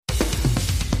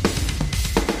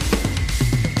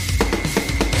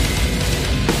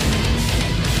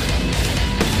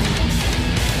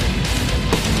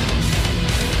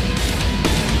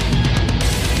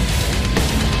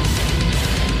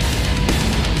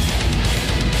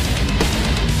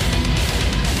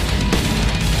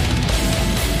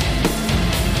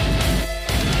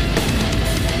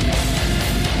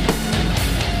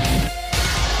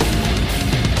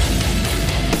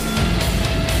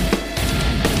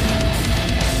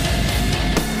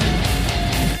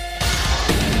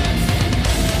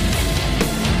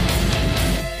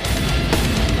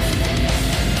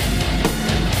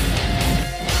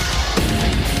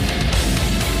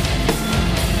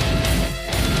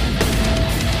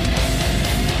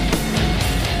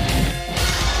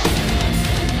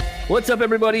What's up,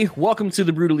 everybody? Welcome to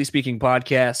the Brutally Speaking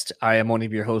podcast. I am one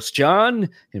of your hosts, John,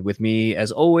 and with me,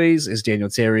 as always, is Daniel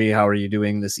Terry. How are you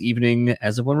doing this evening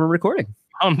as of when we're recording?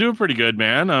 I'm doing pretty good,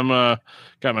 man. I'm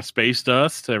got my space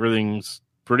dust. Everything's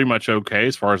pretty much okay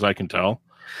as far as I can tell.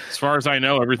 As far as I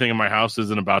know, everything in my house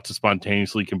isn't about to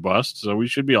spontaneously combust, so we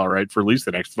should be all right for at least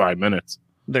the next 5 minutes.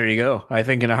 There you go. I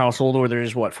think in a household where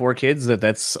there's, 4 kids,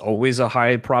 that's always a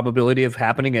high probability of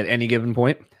happening at any given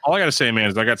point. All I got to say, man,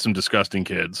 is I got some disgusting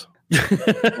kids.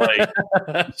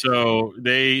 So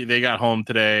they got home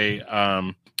today.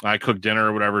 I cooked dinner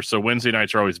or whatever. So Wednesday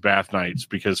nights are always bath nights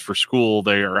because for school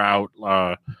they are out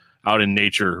in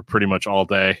nature pretty much all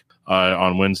day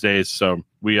on Wednesdays. So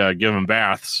we give them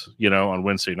baths, on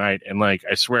Wednesday night. And I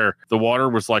swear the water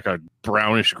was like a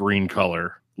brownish green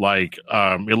color.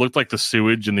 It looked like the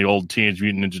sewage in the old Teenage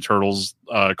Mutant Ninja Turtles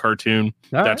cartoon.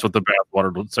 All That's what the bath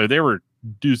water looked. So they were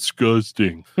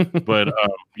disgusting. But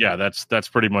yeah, that's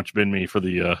pretty much been me for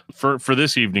the for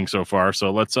this evening so far.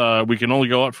 So let's we can only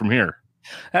go up from here.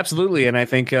 Absolutely. And I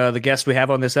think the guest we have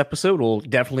on this episode will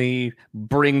definitely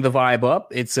bring the vibe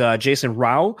up. It's Jason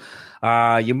Rao.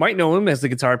 You might know him as the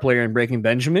guitar player in Breaking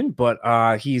Benjamin, but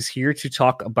he's here to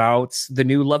talk about the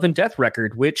new Love and Death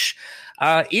record, which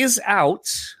is out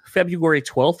February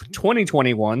 12th,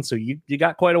 2021. So you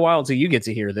got quite a while till you get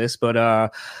to hear this.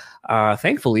 But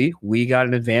thankfully, we got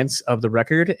an advance of the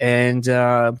record. And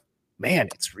man,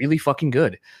 it's really fucking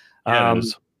good. Yeah, it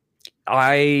is.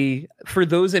 For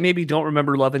those that maybe don't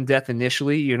remember Love and Death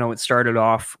initially, it started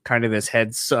off kind of as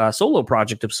Head's solo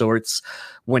project of sorts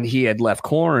when he had left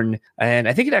Korn. And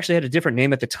I think it actually had a different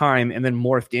name at the time and then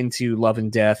morphed into Love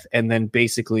and Death and then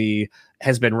basically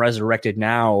has been resurrected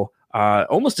now.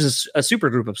 Almost as a super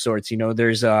group of sorts.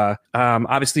 There's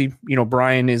obviously,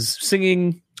 Brian is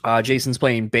singing. Jason's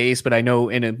playing bass, but I know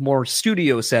in a more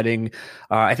studio setting,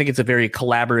 I think it's a very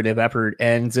collaborative effort.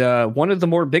 And one of the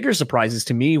more bigger surprises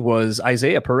to me was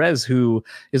Isaiah Perez, who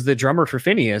is the drummer for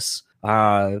Phineas,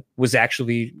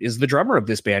 is the drummer of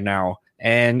this band now.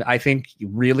 And I think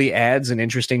really adds an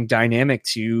interesting dynamic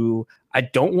to, I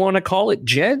don't want to call it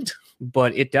Jed,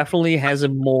 but it definitely has a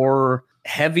more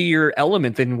heavier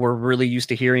element than we're really used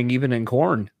to hearing even in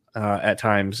Korn. At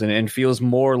times and feels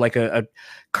more like a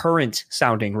current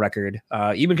sounding record,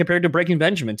 even compared to Breaking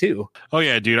Benjamin too. Oh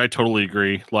yeah, dude, I totally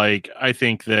agree. I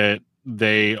think that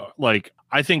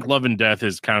I think Love and Death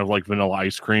is kind of like vanilla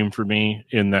ice cream for me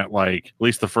in that at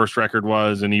least the first record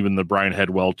was, and even the Brian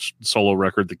Head Welch solo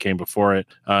record that came before it.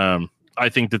 I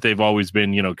think that they've always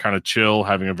been, kind of chill,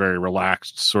 having a very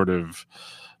relaxed sort of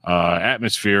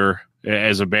atmosphere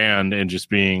as a band and just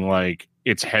being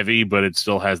it's heavy, but it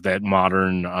still has that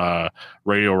modern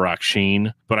radio rock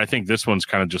sheen. But I think this one's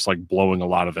kind of just blowing a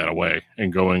lot of that away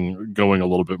and going a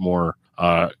little bit more,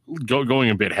 going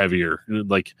a bit heavier.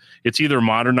 It's either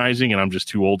modernizing and I'm just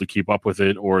too old to keep up with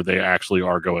it, or they actually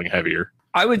are going heavier.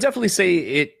 I would definitely say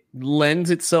it lends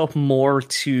itself more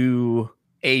to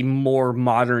a more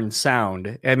modern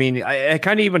sound. I mean, I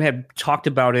kind of even had talked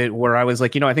about it where I was I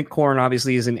think Korn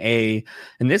obviously is an A,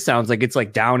 and this sounds like it's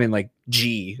down in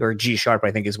G or G sharp,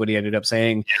 I think is what he ended up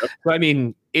saying. Yep. So, I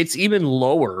mean, it's even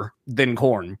lower than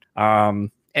Korn. And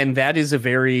that is a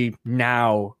very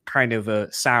now kind of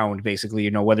a sound, basically,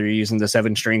 whether you're using the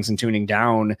 7 strings and tuning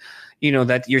down,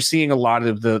 that you're seeing a lot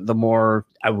of the more,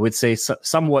 I would say,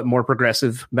 somewhat more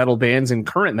progressive metal bands and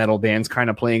current metal bands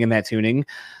kind of playing in that tuning.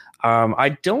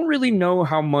 I don't really know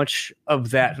how much of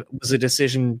that was a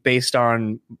decision based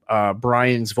on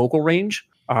Brian's vocal range.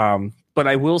 But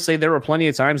I will say there were plenty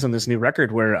of times on this new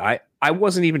record where I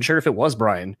wasn't even sure if it was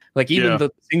Brian. Even the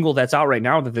single that's out right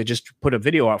now that they just put a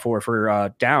video out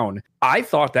for Down, I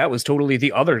thought that was totally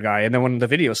the other guy. And then when the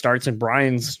video starts and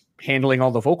Brian's handling all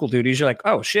the vocal duties, you're like,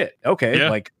 oh shit, okay.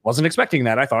 Yeah. Wasn't expecting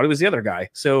that. I thought it was the other guy.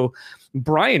 So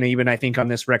Brian, even I think on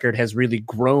this record, has really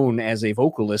grown as a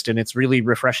vocalist, and it's really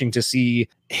refreshing to see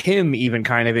him even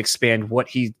kind of expand what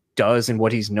he does and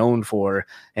what he's known for.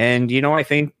 And I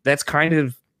think that's kind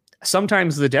of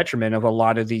sometimes the detriment of a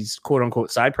lot of these quote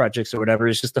unquote side projects or whatever,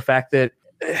 is just the fact that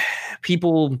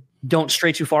people don't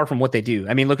stray too far from what they do.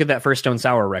 I mean, look at that first Stone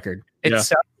Sour record. It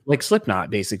sounds like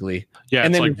Slipknot, basically. Yeah,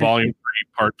 and it's then Volume 3,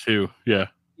 Part 2. Yeah.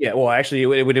 Yeah, well, actually,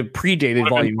 it would have predated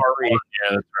Volume 3. Yeah,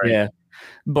 that's right. Yeah.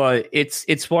 But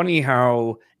it's funny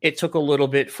how it took a little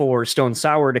bit for Stone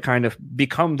Sour to kind of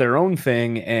become their own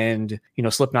thing, and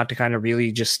Slipknot to kind of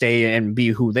really just stay and be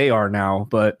who they are now.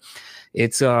 But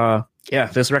it's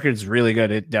this record is really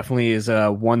good. It definitely is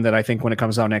one that I think when it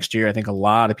comes out next year, I think a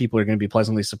lot of people are going to be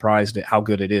pleasantly surprised at how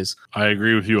good it is. I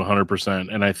agree with you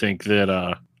 100%, and I think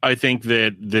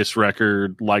that this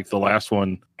record, like the last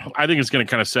one, I think it's going to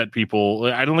kind of set people.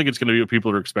 I don't think it's going to be what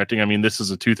people are expecting. I mean, this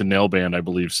is a Tooth and Nail band, I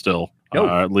believe, still.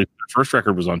 At least the first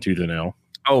record was on Tooth and Nail.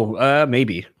 Oh,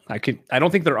 maybe. I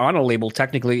don't think they're on a label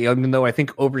technically, even though I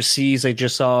think overseas I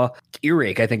just saw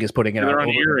Earache, I think, is putting it out. They're on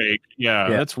Earache. Yeah,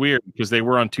 that's weird because they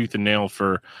were on Tooth and Nail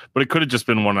but it could have just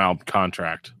been one album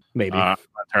contract. Maybe. I'm not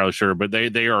entirely sure, but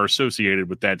they are associated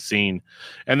with that scene.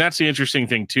 And that's the interesting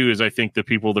thing too, is I think the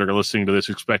people that are listening to this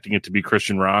expecting it to be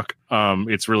Christian rock,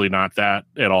 it's really not that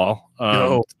at all.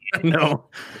 No.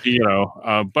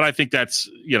 But I think that's,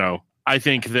 I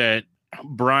think that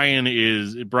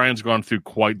Brian's gone through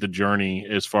quite the journey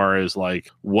as far as like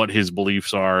what his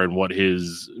beliefs are and what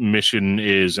his mission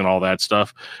is and all that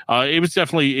stuff.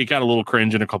 It got a little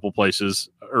cringe in a couple places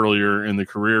earlier in the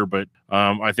career, but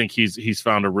I think he's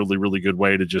found a really, really good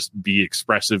way to just be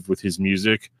expressive with his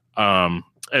music.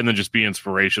 And then just be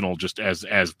inspirational just as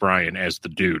Brian, as the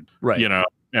dude, right.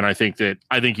 And I think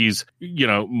he's,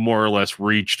 more or less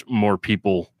reached more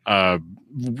people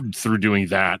through doing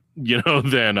that,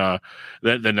 than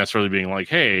necessarily being like,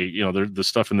 hey, the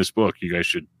stuff in this book, you guys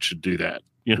should do that.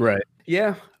 Right.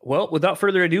 Yeah. Well, without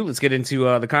further ado, let's get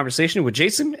into the conversation with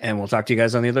Jason, and we'll talk to you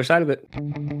guys on the other side of it.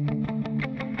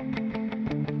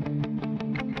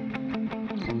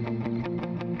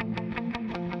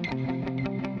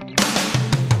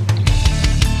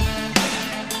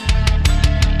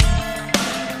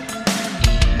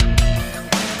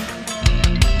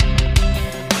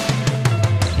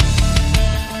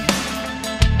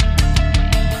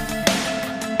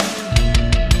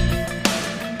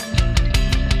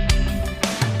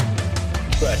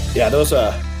 Yeah, that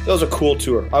was a cool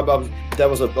tour. That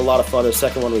was a lot of fun. The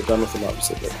second one we've done with them,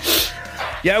 obviously. But.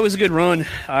 Yeah, it was a good run.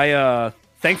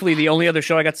 Thankfully, the only other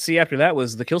show I got to see after that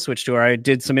was the Killswitch tour. I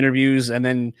did some interviews, and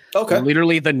then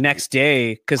literally the next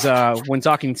day, because when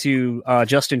talking to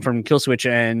Justin from Killswitch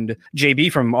and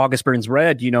JB from August Burns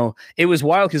Red, it was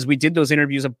wild because we did those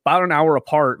interviews about an hour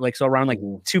apart, so around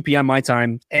 2 p.m. my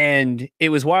time. And it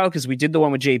was wild because we did the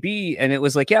one with JB, and it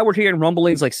was like, yeah, we're hearing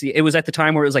rumblings. It was at the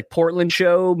time where it was like Portland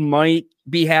show might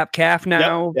be half-calf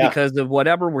now because of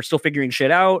whatever. We're still figuring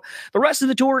shit out. The rest of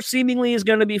the tour seemingly is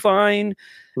going to be fine.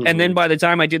 Mm-hmm. And then by the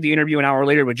time I did the interview an hour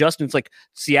later with Justin, it's like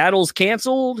Seattle's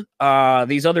canceled.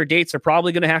 These other dates are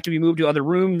probably going to have to be moved to other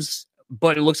rooms,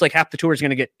 but it looks like half the tour is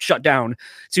going to get shut down.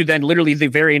 So then literally the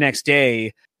very next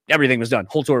day, everything was done.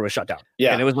 Whole tour was shut down.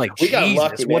 Yeah. And it was like, we got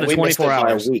lucky, man. What a 24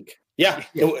 hours. A week. Yeah,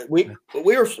 we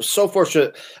were so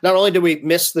fortunate. Not only did we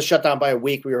miss the shutdown by a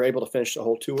week, we were able to finish the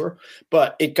whole tour,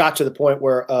 but it got to the point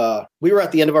where we were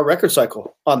at the end of our record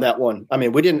cycle on that one. I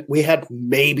mean, we had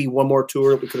maybe one more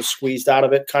tour that we could have squeezed out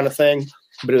of it kind of thing,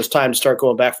 but it was time to start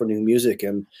going back for new music.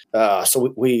 And so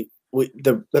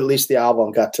at least the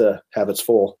album got to have its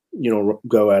full,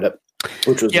 go at it,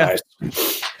 which was nice.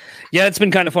 Yeah, it's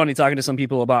been kind of funny talking to some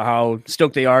people about how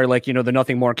stoked they are. The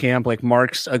Nothing More camp,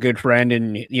 Mark's a good friend,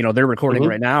 and, they're recording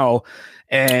right now.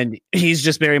 And he's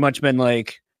just very much been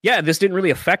like, yeah, this didn't really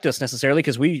affect us necessarily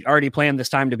because we already planned this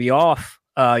time to be off.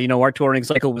 Our touring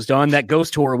cycle was done. That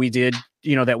Ghost tour we did,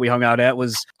 that we hung out at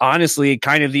was honestly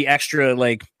kind of the extra,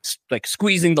 like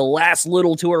squeezing the last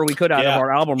little tour we could out of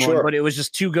our album run, but it was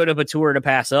just too good of a tour to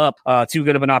pass up, too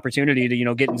good of an opportunity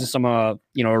to, get into some,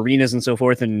 arenas and so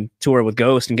forth and tour with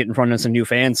Ghost and get in front of some new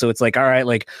fans. So it's like, all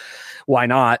right, why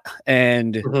not?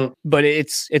 And, but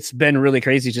it's been really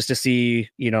crazy just to see,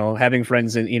 having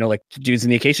friends and, dudes in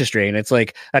the Acacia Strain. It's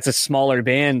like, that's a smaller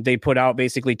band. They put out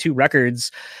basically 2 records.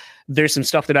 There's some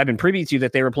stuff that I've been privy to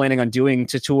that they were planning on doing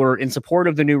to tour in support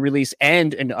of the new release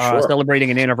and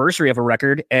celebrating an anniversary of a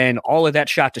record, and all of that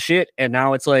shot to shit. And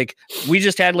now it's like, we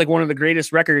just had one of the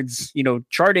greatest records,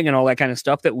 charting and all that kind of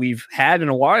stuff that we've had in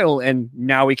a while. And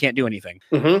now we can't do anything.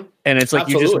 Mm-hmm. And it's like,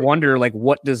 Absolutely. You just wonder,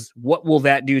 what will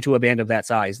that do to a band of that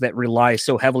size that relies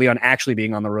so heavily on actually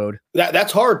being on the road?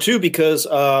 That's hard too, because,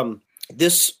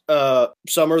 this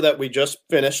summer that we just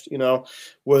finished,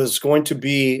 was going to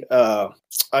be,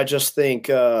 I just think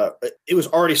it was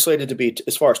already slated to be,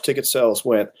 as far as ticket sales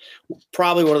went,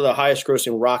 probably one of the highest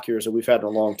grossing rock years that we've had in a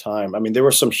long time. I mean, there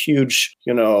were some huge,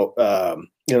 My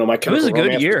It was a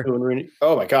good year.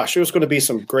 Oh my gosh, it was going to be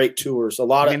some great tours. It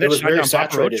was very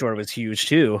saturated. Tour was huge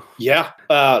too. Yeah,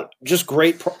 just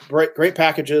great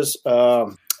packages,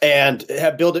 and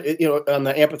have built it, on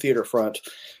the amphitheater front.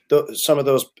 Some of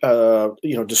those,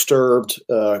 Disturbed,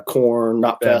 Korn,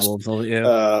 Not Fest,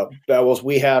 Bevels.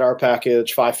 We had our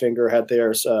package. Five Finger had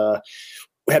theirs.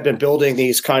 have been building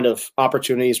these kind of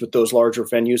opportunities with those larger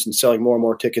venues and selling more and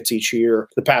more tickets each year,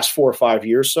 the past 4 or 5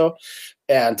 years. So.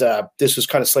 And this was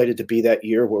kind of slated to be that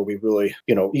year where we really,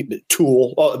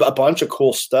 tool a bunch of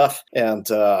cool stuff. And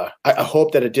I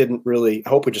hope that it didn't really, I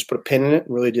hope we just put a pin in it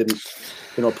and really didn't,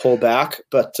 pull back.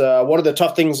 But one of the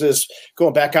tough things is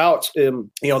going back out.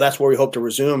 That's where we hope to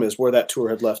resume, is where that tour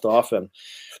had left off. And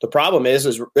the problem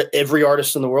is every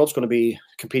artist in the world is going to be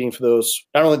competing for those,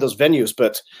 not only those venues,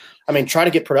 but try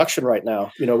to get production right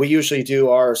now. We usually do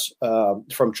ours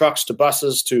from trucks to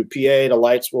buses to PA to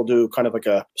lights. We'll do kind of like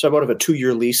somewhat of a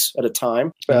 2-year lease at a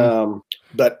time. Mm-hmm.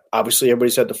 But obviously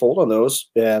everybody's had to fold on those,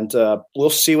 and we'll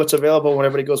see what's available when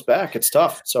everybody goes back. It's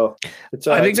tough. So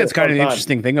I think that's kind of the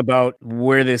interesting thing about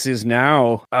where this is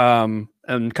now.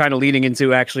 And kind of leading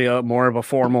into actually more of a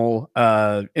formal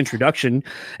introduction.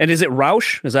 And is it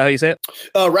Rausch? Is that how you say it?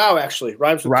 Rau, actually.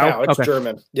 Rhymes with cow. It's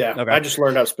German. Yeah. Okay. I just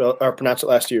learned how to spell or pronounce it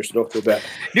last year, so don't feel bad.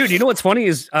 Dude, you know what's funny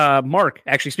is Mark,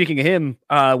 actually speaking of him,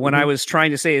 when I was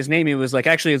trying to say his name, he was like,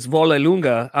 actually, it's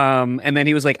Volelunga. And then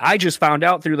he was like, I just found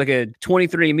out through like a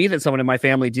 23andMe that someone in my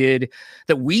family did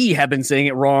that we have been saying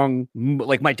it wrong,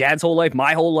 like my dad's whole life,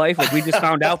 my whole life. Like we just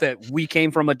found out that we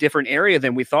came from a different area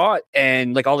than we thought,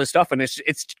 and like all this stuff. And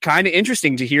it's kind of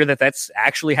interesting to hear that that's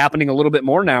actually happening a little bit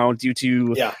more now due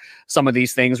to some of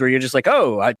these things where you're just like,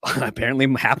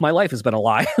 apparently half my life has been a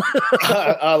lie.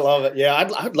 I love it. Yeah,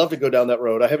 I'd love to go down that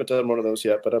road. I haven't done one of those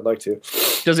yet, but I'd like to.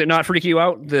 Does it not freak you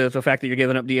out, the fact that you're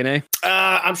giving up DNA?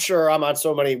 I'm sure I'm on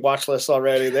so many watch lists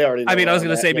already. They already know. I was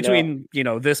going to say between,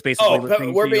 this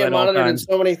basically. We're being monitored in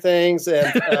so many things.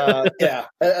 And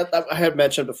I had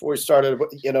mentioned before we started,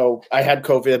 I had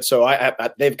COVID, so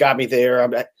they've got me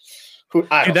there. Dude,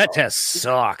 that test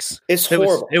sucks. It's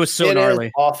horrible. It was so gnarly.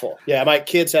 Is awful. Yeah, my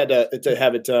kids had to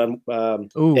have it done.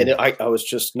 And I was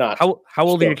just not. How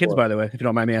old are your kids, by the way, if you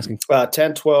don't mind me asking?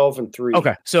 10, 12, and 3.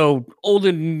 Okay. So old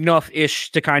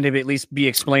enough-ish to kind of at least be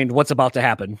explained what's about to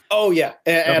happen. Oh, yeah.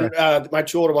 And my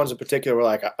 2 older ones in particular were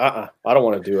like, I don't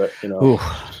want to do it, Ooh.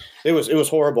 It was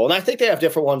horrible. And I think they have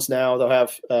different ones now. They'll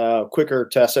have quicker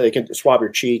tests that they can swab your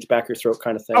cheek, back your throat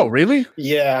kind of thing. Oh, really?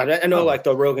 Yeah. I know like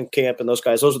the Rogan Camp and those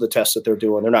guys, those are the tests that they're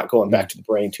doing. They're not going back to the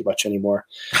brain too much anymore.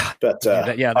 But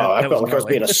I felt like I was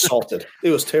being assaulted. It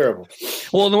was terrible.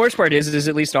 Well, the worst part is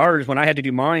at least ours, when I had to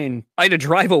do mine, I had to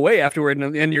drive away afterward,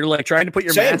 and you're like trying to put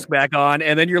your mask back on,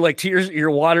 and then you're like you're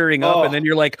watering up, and then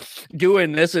you're like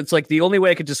doing this. It's like the only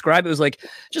way I could describe it was like,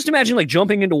 just imagine like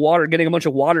jumping into water, getting a bunch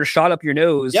of water shot up your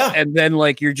nose. Yeah. And then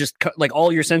like you're just like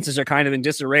all your senses are kind of in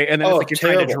disarray, and then it's like you're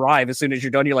trying to drive. As soon as you're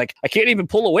done, you're like, I can't even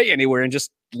pull away anywhere and just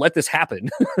let this happen.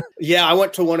 Yeah, I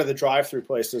went to one of the drive-through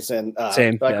places and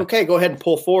okay, go ahead and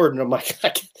pull forward, and I'm like,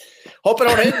 hope I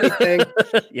don't hit anything.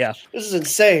 Yeah, this is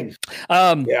insane.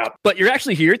 But you're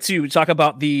actually here to talk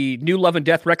about the new Love and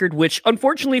Death record, which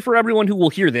unfortunately for everyone who will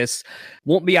hear this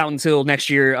won't be out until next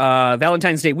year,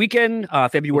 Valentine's Day weekend,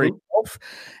 February 12th.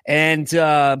 And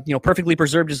Perfectly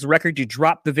Preserved is the record. You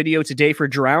dropped the video today for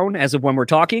Drown as of when we're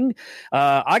talking.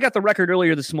 I got the record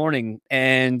earlier this morning,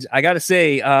 and I got to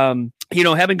say,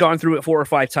 having gone through it 4 or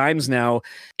 5 times now,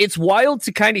 it's wild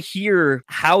to kind of hear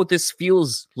how this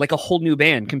feels like a whole new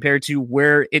band compared to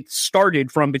where it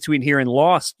started from between here and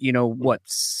Lost,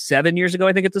 7 years ago,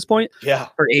 I think at this point? Yeah.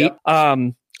 Or 8. Yeah.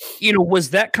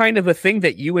 Was that kind of a thing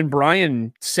that you and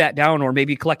Brian sat down, or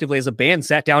maybe collectively as a band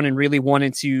sat down and really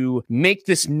wanted to make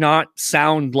this not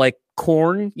sound like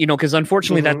Korn? Because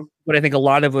unfortunately that's what I think a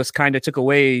lot of us kind of took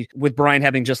away with Brian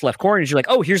having just left Korn, is you're like,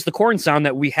 oh, here's the Korn sound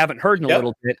that we haven't heard in a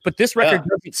little bit. But this record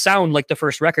doesn't sound like the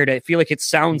first record. I feel like it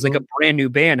sounds like a brand new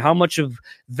band. How much of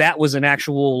that was an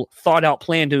actual thought out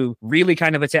plan to really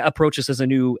kind of approach this as a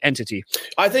new entity?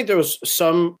 I think there was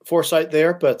some foresight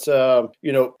there, but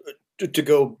to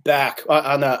go back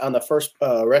on the first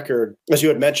record, as you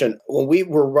had mentioned, when we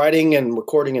were writing and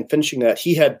recording and finishing that,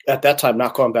 he had at that time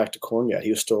not gone back to Korn yet.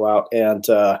 He was still out. And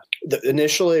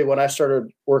initially, when I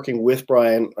started working with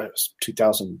Brian, it was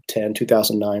 2010,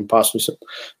 2009, possibly.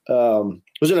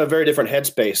 Was in a very different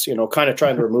headspace, kind of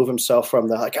trying to remove himself from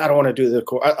the, like, I don't want to do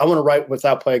I want to write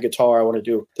without playing guitar. I want to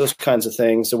do those kinds of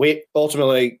things. So we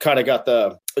ultimately kind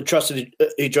of trusted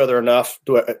each other enough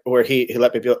to where he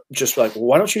let me be just like,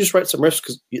 why don't you just write some riffs?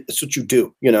 Because it's what you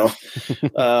do,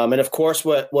 and of course,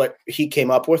 what he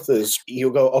came up with is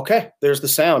you go, okay, there's the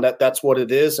sound. That's what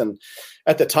it is. And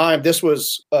at the time, this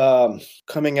was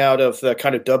coming out of the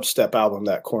kind of dubstep album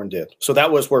that Korn did. So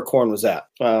that was where Korn was at.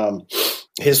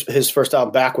 His first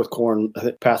album back with Korn, I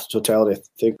think Path to Totality,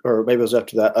 or maybe it was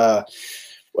after that.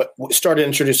 started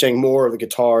introducing more of the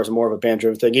guitars and more of a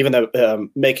band-driven thing. Even the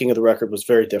making of the record was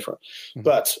very different. Mm-hmm.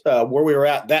 But where we were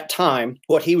at that time,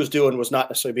 what he was doing was not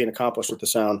necessarily being accomplished with the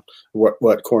sound,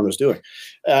 what Korn was doing.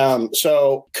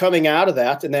 So coming out of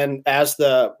that, and then as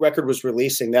the record was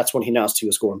releasing, that's when he announced he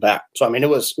was going back. So, I mean, it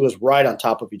was right on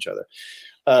top of each other.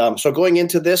 So going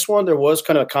into this one, there was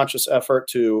kind of a conscious effort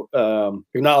to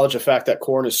acknowledge the fact that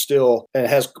Korn is still and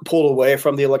has pulled away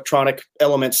from the electronic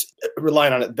elements,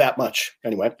 relying on it that much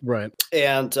anyway. Right.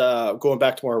 And going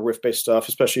back to more riff-based stuff,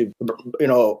 especially,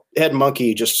 Ed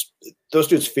Monkey, just those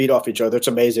dudes feed off each other. It's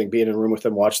amazing being in a room with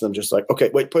them, watching them just like,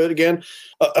 okay, wait, play it again.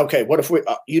 Okay, what if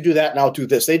you do that and I'll do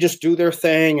this? They just do their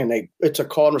thing, and it's a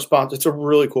call and response. It's a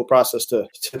really cool process to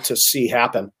see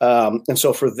happen. And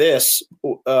so for this,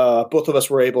 both of us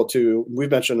were able to,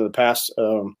 we've mentioned in the past,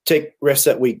 take riffs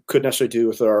that we couldn't necessarily do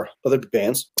with our other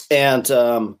bands and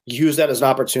use that as an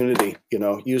opportunity,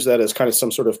 use that as kind of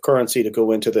some sort of currency to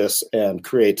go into this and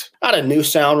create not a new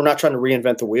sound. We're not trying to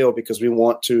reinvent the wheel, because we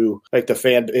want to make the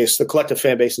fan base, the collective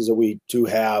fan bases that we do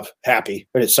have, happy.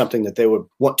 And it's something that they would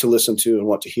want to listen to and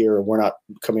want to hear. And we're not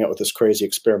coming out with this crazy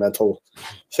experimental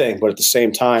thing, but at the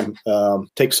same time,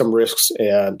 take some risks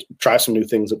and try some new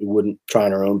things that we wouldn't try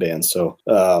in our own band. So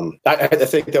I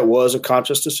think that was a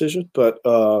conscious decision, but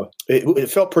it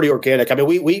felt pretty organic. I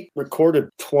mean, we recorded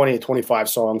 20, 25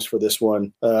 songs for this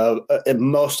one. And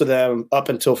most of them, up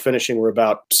until finishing, were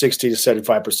about 60 to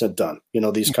 75% done.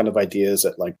 These kind of ideas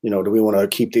that, like, do we want to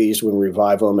keep these? Do we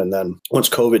revive them? And then once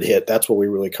COVID hit, that's where we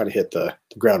really kind of hit the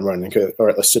ground running. All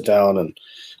right, let's sit down. And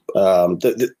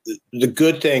the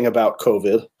good thing about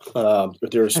COVID,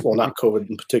 not COVID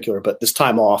in particular, but this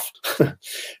time off,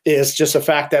 is just the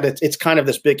fact that it's kind of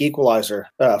this big equalizer,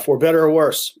 for better or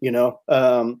worse. If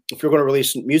you're going to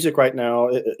release music right now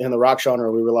in the rock genre,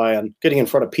 we rely on getting in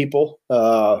front of people.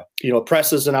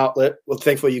 Press is an outlet. Well,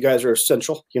 thankfully, you guys are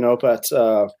essential. But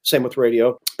same with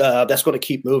radio. That's going to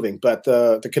keep moving. But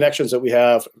the connections that we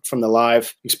have from the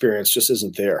live experience just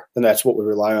isn't there, and that's what we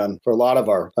rely on for a lot of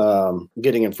our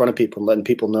getting in front of people, letting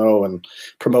people know, and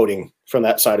promoting from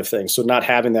that side of things. So not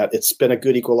having that, it's been a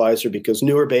good equalizer, because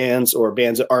newer bands or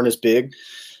bands that aren't as big,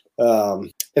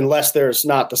 unless there's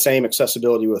not the same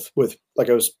accessibility with like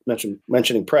I was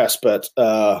mentioning press, but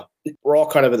we're all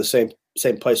kind of in the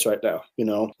same place right now,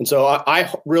 And so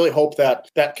I really hope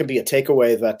that can be a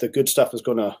takeaway, that the good stuff is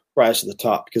going to rise to the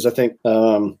top, because I think,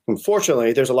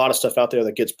 unfortunately, there's a lot of stuff out there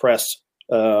that gets pressed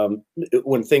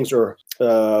when things are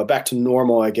back to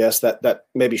normal, I guess, that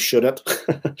maybe shouldn't.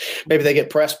 Maybe they get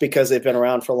pressed because they've been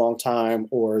around for a long time,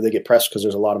 or they get pressed because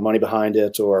there's a lot of money behind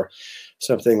it, or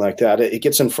something like that. It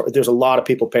gets there's a lot of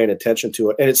people paying attention to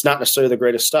it, and it's not necessarily the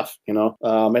greatest stuff, and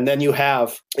then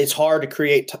it's hard to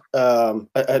create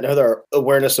another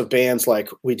awareness of bands like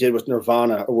we did with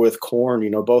Nirvana or with Korn.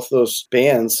 Both those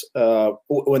bands,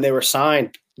 when they were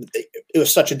signed, it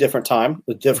was such a different time,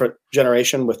 a different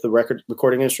generation with the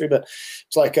recording industry. But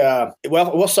it's like,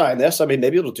 we'll sign this. I mean,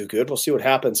 maybe it'll do good. We'll see what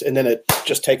happens. And then it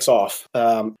just takes off.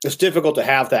 It's difficult to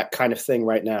have that kind of thing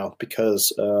right now,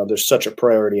 because there's such a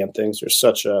priority on things.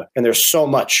 And there's so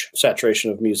much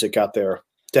saturation of music out there.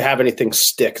 To have anything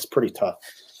stick, it's pretty tough.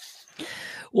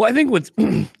 Well, I think what's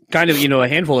kind of, a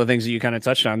handful of things that you kind of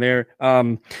touched on there.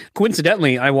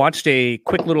 Coincidentally, I watched a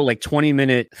quick little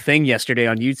 20-minute thing yesterday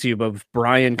on YouTube of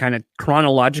Brian kind of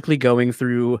chronologically going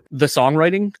through the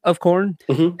songwriting of Korn.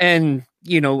 Mm-hmm. And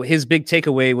his big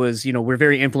takeaway was, we're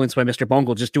very influenced by Mr.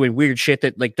 Bungle, just doing weird shit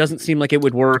that doesn't seem like it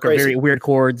would work, or very weird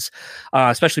chords,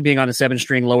 especially being on a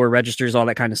 7-string, lower registers, all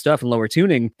that kind of stuff, and lower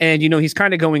tuning. And, he's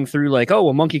kind of going through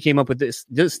Monkey came up with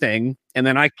this thing, and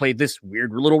then I played this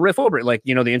weird little riff over it,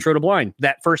 the intro to Blind.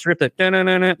 That first riff, that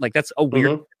that's a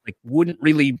weird, wouldn't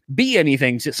really be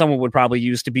anything someone would probably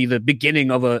use to be the beginning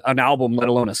of an album, let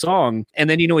alone a song.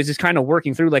 And then, he's just kind of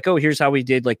working through here's how we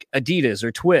did Adidas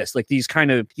or Twist, these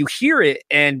kind of, you hear it.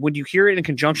 And when you hear it in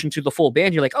conjunction to the full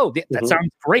band, you're like, oh, that sounds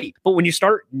great. But when you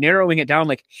start narrowing it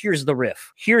down, here's the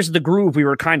riff, here's the groove we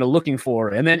were kind of looking for.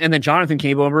 And then Jonathan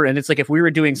came over, and it's like, if we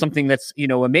were doing something that's,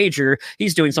 a major,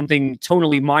 he's doing something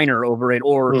tonally minor over it,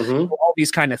 or all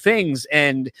these kind of things.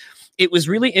 And it was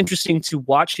really interesting to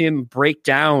watch him break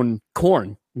down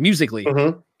Korn musically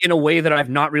in a way that I've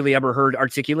not really ever heard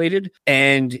articulated.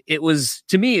 And it was,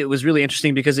 to me, it was really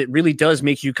interesting, because it really does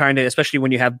make you kind of, especially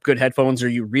when you have good headphones, or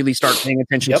you really start paying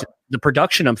attention to the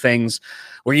production of things,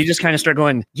 where you just kind of start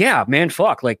going, yeah, man,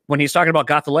 fuck. When he's talking about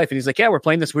Got the Life, and he's like, yeah, we're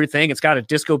playing this weird thing. It's got a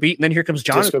disco beat. And then here comes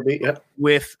Jonathan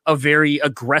with a very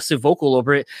aggressive vocal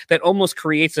over it that almost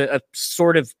creates a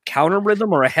sort of counter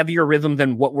rhythm, or a heavier rhythm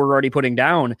than what we're already putting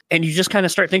down. And you just kind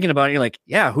of start thinking about it. You're like,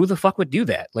 yeah, who the fuck would do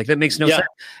that? That makes no sense.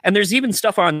 And there's even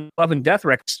stuff on on Love and Death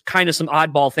records, kind of some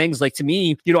oddball things. Like to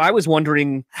me, I was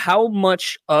wondering how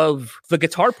much of the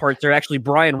guitar parts are actually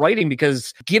Brian writing,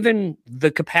 because given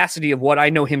the capacity of what I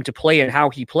know him to play and how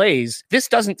he plays, this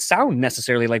doesn't sound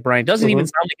necessarily like Brian. Doesn't even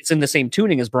sound like it's in the same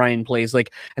tuning as Brian plays.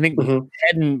 Like I think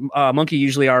Head and Monkey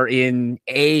usually are in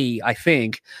A, I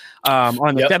think,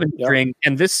 on the 7-string.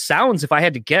 And this sounds, if I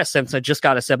had to guess, since I just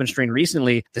got a 7-string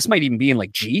recently, this might even be in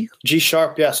like G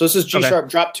sharp. Yeah. So this is G sharp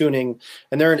drop tuning,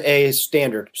 and they're in A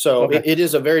standard. So it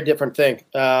is a very different thing.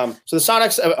 So the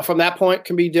sonics from that point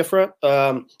can be different.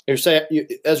 You're saying,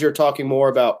 as you're talking more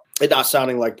about it not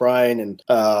sounding like Brian,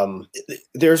 and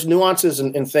there's nuances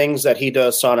and things that he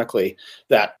does sonically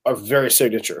that are very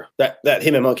signature that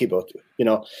him and Monkey both do,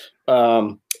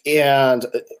 and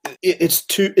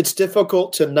it's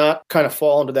difficult to not kind of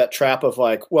fall into that trap of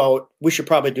like, well, we should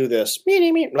probably do this,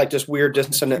 like this weird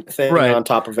dissonant thing on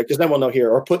top of it, because then we'll know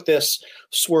here, or put this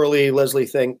swirly Leslie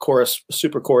thing,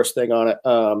 super chorus thing on it,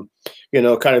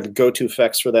 kind of the go-to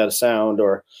effects for that sound,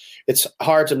 or it's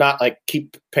hard to not like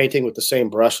keep painting with the same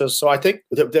brushes. So I think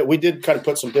that we did kind of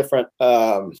put some different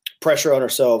pressure on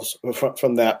ourselves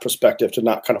from that perspective to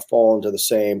not kind of fall into the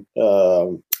same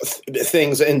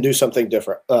things and do something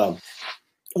different.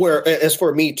 Where as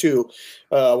for me too,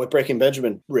 with Breaking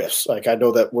Benjamin riffs, like I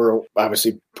know that we're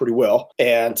obviously pretty well,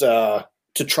 and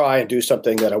to try and do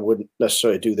something that I wouldn't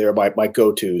necessarily do there, my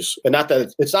go-tos. And not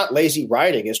that it's not lazy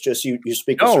writing. It's just you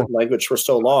speak a certain language for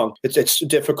so long. It's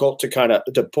difficult to kind of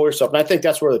to pull yourself. And I think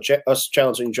that's where us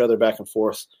challenging each other back and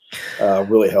forth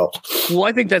really helped. Well,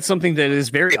 I think that's something that is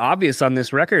very obvious on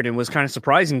this record and was kind of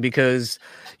surprising because,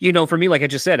 for me, like I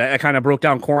just said, I kind of broke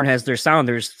down Korn has their sound.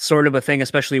 There's sort of a thing,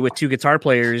 especially with two guitar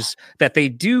players, that they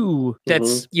do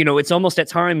that's, it's almost at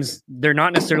times they're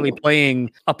not necessarily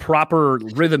playing a proper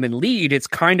rhythm and lead. It's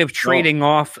kind of trading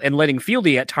off and letting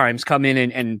Fieldy at times come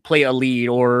in and play a lead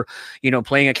or,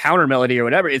 playing a counter melody or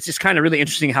whatever. It's just kind of really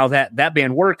interesting how that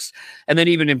band works. And then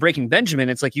even in Breaking Benjamin,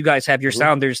 it's like you guys have your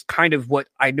sound. There's kind of what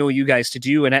I know you guys to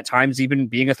do, and at times even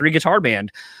being a 3-guitar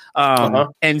band.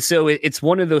 And so it's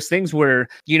one of those things where,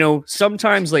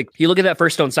 sometimes like you look at that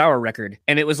first Stone Sour record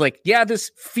and it was like, yeah, this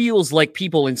feels like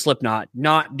people in Slipknot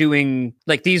not doing,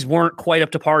 like these weren't quite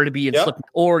up to par to be in Slipknot.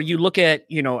 Or you look at,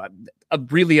 a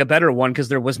better one because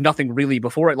there was nothing really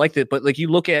before it like that. But like you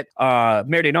look at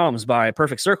Mer de Noms by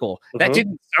Perfect Circle, that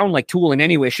didn't sound like Tool in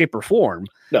any way, shape, or form.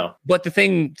 No. But the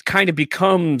thing kind of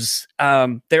becomes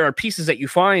there are pieces that you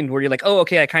find where you're like, oh,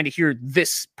 okay, I kind of hear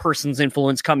this person's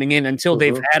influence coming in until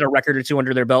they've had a record or two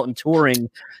under their belt and touring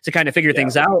to kind of figure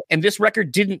things out. And this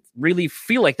record didn't really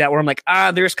feel like that, where I'm like,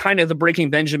 there's kind of the Breaking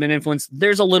Benjamin influence.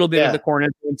 There's a little bit of the Korn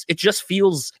influence. It just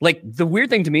feels like the weird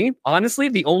thing to me, honestly,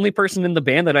 the only person in the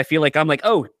band that I feel like I'm like,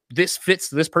 oh, this fits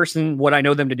this person, what I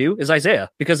know them to do, is Isaiah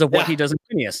because of what he does in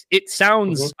Phineas. It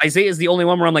sounds, Isaiah is the only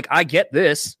one where I'm like, I get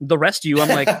this. The rest of you, I'm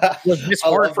like, was this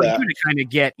hard for you to kind of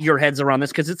get your heads around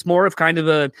this? Because it's more of kind of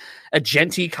a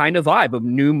genty kind of vibe, a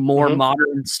new, more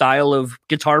modern style of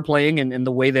guitar playing and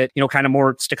the way that, kind of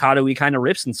more staccato-y kind of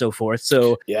riffs and so forth.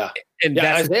 So and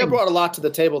Isaiah brought a lot to the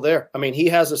table there. I mean, he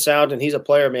has a sound and he's a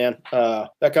player, man.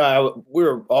 That guy, we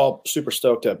were all super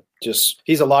stoked to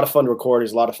he's a lot of fun to record.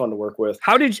 He's a lot of fun to work with.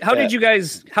 How did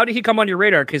he come on your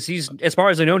radar? Because he's, as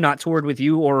far as I know, not toured with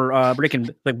you or Breaking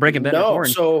Benjamin. No,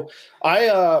 so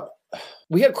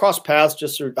we had crossed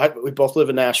paths we both live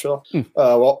in Nashville.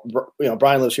 Well,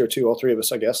 Brian lives here too, all three of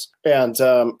us, I guess. And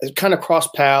it kind of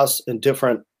crossed paths in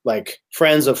different, like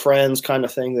friends of friends kind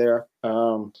of thing there.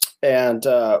 And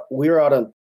we were out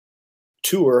on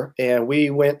tour and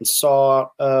we went and saw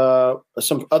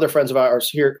some other friends of ours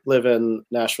here live in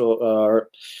Nashville.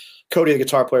 Cody, the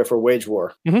guitar player for Wage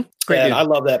War. Great dude. I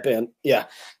love that band. Yeah.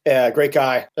 Great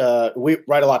guy. We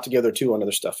write a lot together too on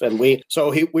other stuff. And we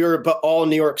were all in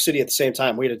New York City at the same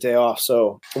time. We had a day off.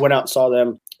 So I went out and saw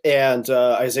them. And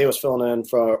Isaiah was filling in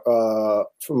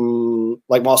from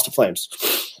like Moss to Flames.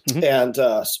 And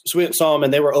so we saw them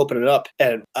and they were opening up.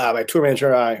 And my tour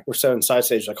manager and I were sitting side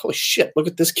stage like, holy shit, look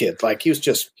at this kid. Like he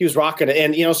was rocking it.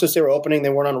 And, since they were opening, they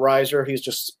weren't on a riser. He's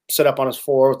just set up on his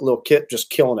floor with a little kit, just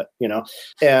killing it,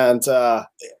 And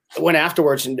went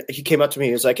afterwards and he came up to me.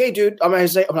 He was like, hey, dude, I'm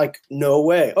Isaiah. I'm like, no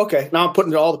way. Okay. Now I'm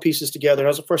putting all the pieces together. And that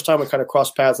was the first time we kind of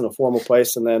crossed paths in a formal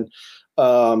place. And then,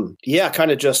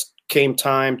 kind of just came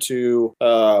time to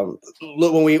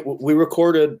when we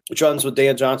recorded Drums with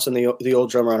Dan Johnson, the old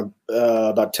drummer, on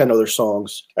about 10 other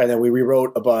songs, and then we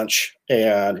rewrote a bunch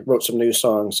and wrote some new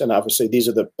songs. And obviously,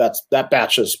 that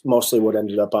batch is mostly what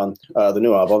ended up on the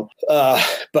new album.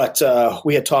 But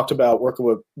we had talked about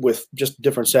working with just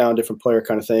different sound, different player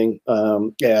kind of thing.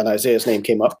 And Isaiah's name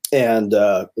came up, and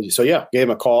so yeah, gave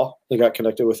him a call. I got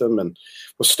connected with him and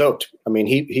was stoked. I mean,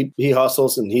 he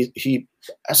hustles and he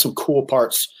has some cool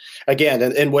parts. Again,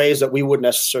 in ways that we wouldn't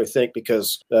necessarily think,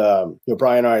 because Brian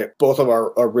and I, both of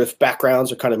our riff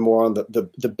backgrounds are kind of more on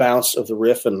the bounce of the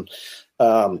riff, and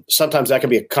sometimes that can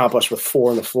be accomplished with 4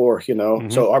 on the floor, Mm-hmm.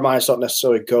 So our minds don't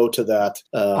necessarily go to that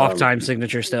off-time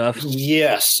signature stuff.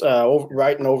 Yes,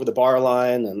 writing over the bar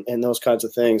line and those kinds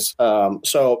of things.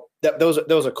 So that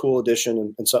was a cool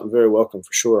addition and something very welcome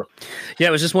for sure. Yeah,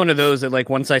 it was just one of those that, like,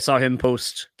 once I saw him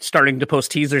starting to post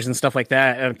teasers and stuff like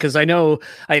that, because I know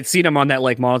I had seen him on that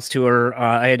like Mods tour.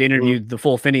 I had interviewed the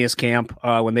full Phineas camp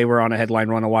when they were on a headline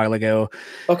run a while ago.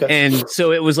 Okay, and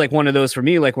so it was like one of those for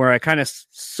me, like where I kind of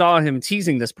saw him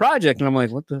teasing this project, and I'm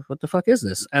like, what the fuck is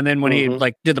this? And then when he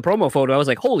like did the promo photo, I was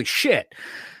like, holy shit.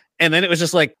 And then it was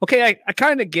just like, okay, I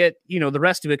kind of get, the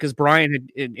rest of it, because Brian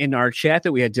had, in our chat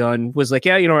that we had done, was like,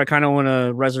 yeah, I kind of want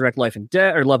to resurrect Life and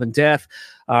Death, or Love and Death.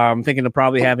 Thinking of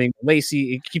probably having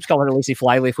Lacey. He keeps calling her Lacey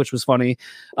Flyleaf, which was funny.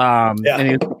 And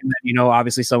he was thinking that,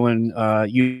 obviously someone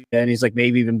and he's like,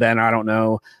 maybe even Ben, I don't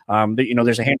know. But,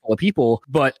 there's a handful of people,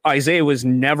 but Isaiah was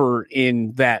never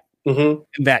in that. In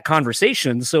that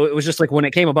conversation. So it was just like, when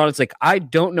it came about, it's like, I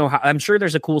don't know how. I'm sure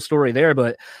there's a cool story there,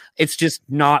 but it's just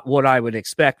not what I would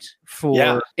expect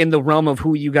for in the realm of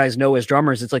who you guys know as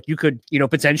drummers. It's like, you could,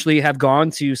 potentially have gone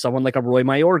to someone like a Roy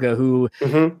Mayorga, who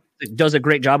does a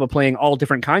great job of playing all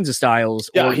different kinds of styles.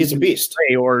 Yeah, or he's a beast.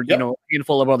 Or, a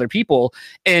handful of other people.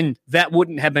 And that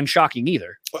wouldn't have been shocking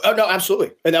either. Oh, no,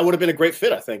 absolutely. And that would have been a great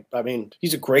fit, I think. I mean,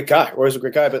 he's a great guy. Roy's a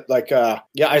great guy. But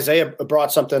Isaiah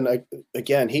brought something,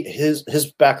 again, his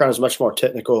background is much more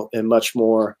technical and much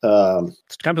more...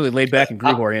 it's completely laid back and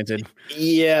groove oriented.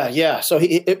 Yeah. So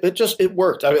it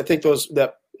worked. I think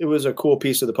it was a cool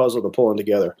piece of the puzzle to pull in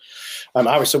together.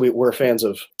 Obviously, we're fans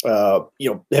of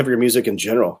heavier music in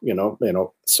general.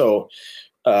 So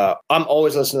I'm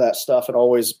always listening to that stuff and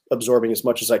always absorbing as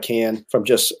much as I can from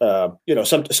just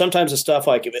sometimes the stuff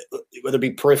like whether it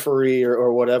be Periphery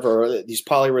or whatever, or these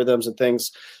polyrhythms and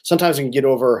things. Sometimes I can get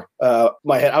over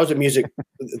my head. I was in music.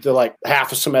 The like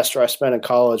half a semester I spent in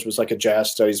college was like a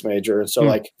jazz studies major, and so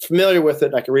like familiar with it.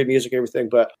 And I can read music, everything,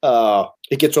 but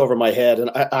it gets over my head. And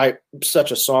I'm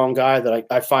such a song guy that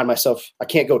I find myself, I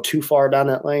can't go too far down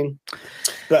that lane.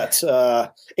 But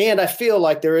and I feel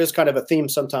like there is kind of a theme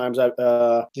sometimes.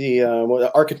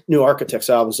 The New Architects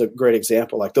album is a great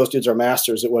example. Like, those dudes are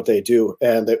masters at what they do,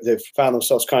 and they've found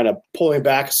themselves kind of pulling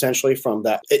back essentially from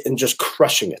that and just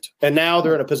crushing it. And now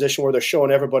they're in a position where they're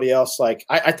showing everybody else. Like,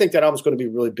 I think that album's going to be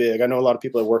really big. I know a lot of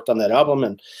people that worked on that album,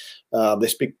 and they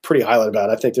speak pretty highly about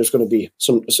it. I think there's going to be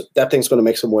that thing's going to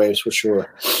make some waves for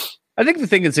sure. I think the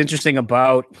thing that's interesting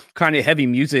about kind of heavy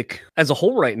music as a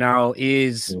whole right now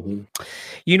is,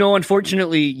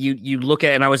 unfortunately, you look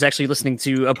at, and I was actually listening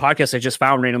to a podcast I just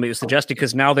found randomly. It was suggested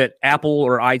because now that Apple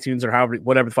or iTunes or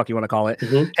whatever the fuck you want to call it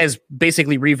has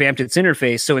basically revamped its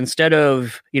interface. So instead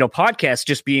of, podcasts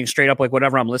just being straight up like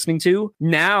whatever I'm listening to,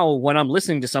 now when I'm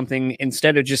listening to something,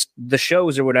 instead of just the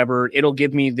shows or whatever, it'll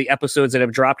give me the episodes that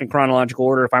have dropped in chronological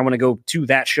order. If I want to go to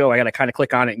that show, I got to kind of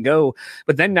click on it and go.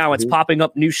 But then now it's popping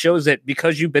up new shows that,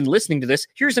 because you've been listening to this,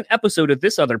 here's an episode of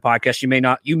this other podcast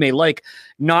you may like,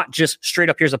 not just straight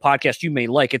up here's a podcast you may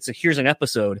like. Here's an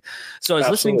episode. So I was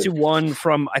listening to one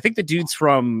from, I think the dude's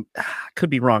from, could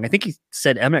be wrong, I think he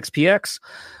said MXPX,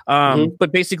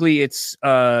 but basically it's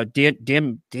Dave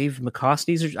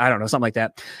McCoskey's, or I don't know, something like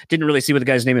that. Didn't really see what the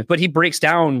guy's name is, but he breaks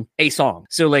down a song.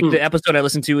 So like the episode I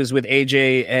listened to is with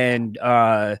AJ and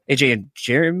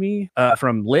Jeremy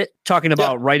from Lit, talking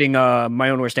about writing My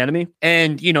Own Worst Enemy.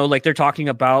 And like they're talking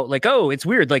about like, oh, it's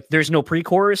weird, like there's no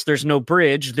pre-chorus, there's no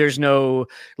bridge, there's no,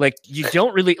 like, you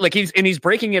don't really like, he's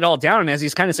breaking it all down. And as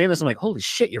he's kind of saying this, I'm like, holy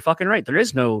shit, you're fucking right. There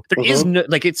is no,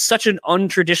 like, it's such an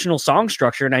untraditional song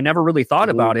structure, and I never really thought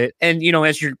about it. And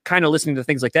as you're kind of listening to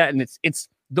things like that, and it's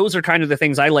those are kind of the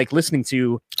things I like listening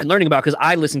to and learning about, because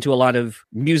I listen to a lot of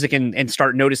music and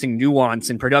start noticing nuance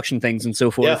and production things and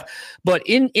so forth. Yeah. But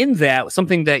in that,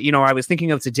 something that, I was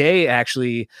thinking of today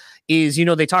actually is,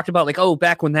 they talked about like, oh,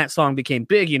 back when that song became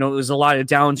big, it was a lot of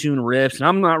down tune riffs, and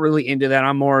I'm not really into that.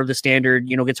 I'm more of the standard,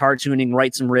 guitar tuning,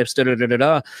 write some riffs,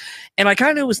 da-da-da-da-da. And I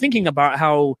kind of was thinking about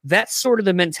how that's sort of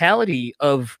the mentality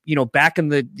of, back in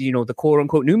the, the quote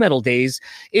unquote nu metal days,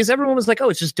 is everyone was like, oh,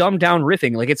 it's just dumbed down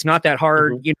riffing. Like, it's not that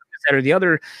hard. that, or the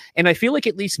other. And I feel like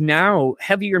at least now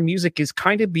heavier music is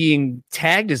kind of being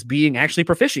tagged as being actually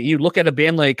proficient. You look at a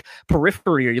band like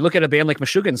Periphery, or you look at a band like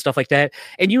Meshuggah and stuff like that,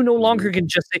 and you no longer can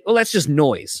just say, well, that's just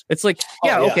noise. It's like,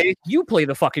 okay, you play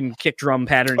the fucking kick drum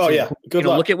patterns. Good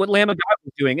luck. Look at what Lamb of God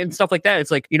was doing and stuff like that.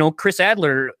 It's like, Chris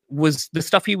Adler was the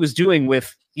stuff he was doing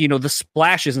with, the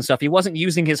splashes and stuff. He wasn't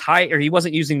using he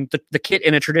wasn't using the kit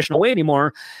in a traditional way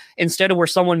anymore. Instead of where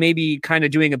someone maybe kind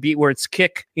of doing a beat where it's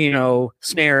kick,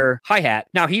 snare, hi-hat.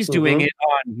 Now he's doing it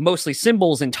on mostly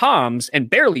cymbals and toms and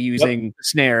barely using the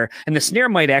snare. And the snare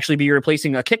might actually be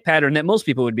replacing a kick pattern that most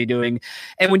people would be doing.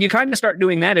 And when you kind of start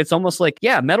doing that, it's almost like,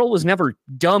 metal was never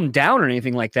dumbed down or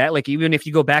anything like that. Like, even if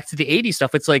you go back to the 80s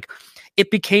stuff, it's like, it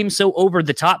became so over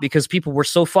the top because people were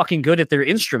so fucking good at their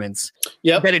instruments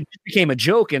that it became a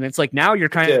joke. And it's like, now you're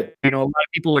kind of, a lot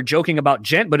of people are joking about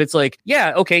djent, but it's like,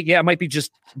 it might be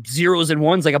just zeros and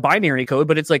ones, like a binary code,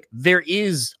 but it's like, there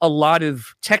is a lot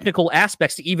of technical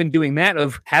aspects to even doing that,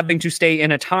 of having to stay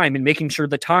in a time and making sure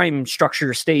the time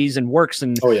structure stays and works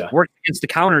and works against the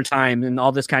counter time and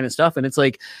all this kind of stuff. And it's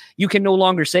like, you can no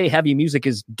longer say heavy music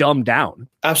is dumbed down.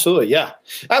 Absolutely. Yeah,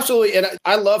 absolutely. And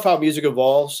I love how music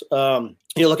evolves.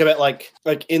 You look at it like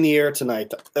In the Air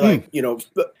Tonight,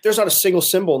 there's not a single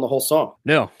cymbal in the whole song.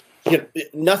 No.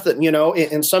 Nothing,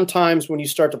 and sometimes when you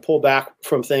start to pull back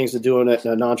from things and doing it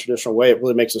in a non-traditional way, it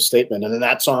really makes a statement. And in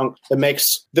that song, it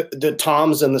makes the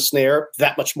toms and the snare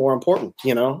that much more important,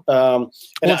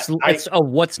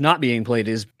 what's not being played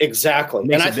is exactly.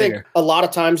 And I think a lot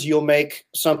of times you'll make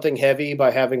something heavy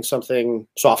by having something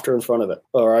softer in front of it,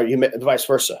 or vice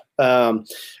versa. And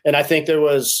I think there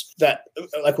was that,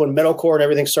 like when metalcore and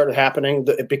everything started happening,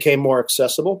 it became more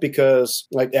accessible because,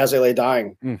 like, As They Lay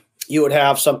Dying, you would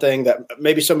have something that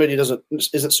maybe somebody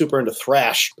isn't super into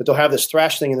thrash, but they'll have this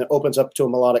thrash thing and it opens up to a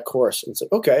melodic chorus. And it's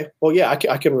like, okay, well, yeah,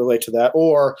 I can relate to that.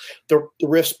 Or the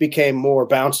riffs became more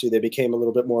bouncy. They became a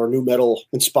little bit more nu metal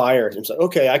inspired. And it's like,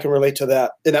 okay, I can relate to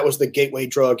that. And that was the gateway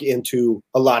drug into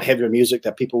a lot heavier music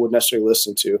that people would necessarily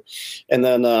listen to. And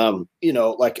then,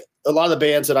 like a lot of the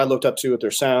bands that I looked up to with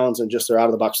their sounds and just their out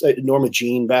of the box, Norma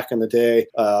Jean back in the day,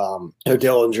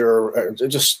 Dillinger,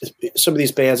 just some of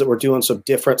these bands that were doing some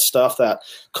different stuff that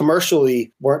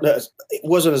commercially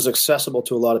wasn't as accessible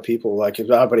to a lot of people. Like,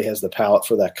 everybody has the palate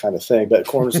for that kind of thing. But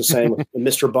Korn is the same with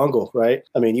Mr. Bungle, right?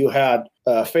 I mean, you had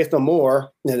Faith No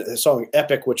More, the song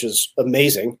Epic, which is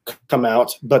amazing, come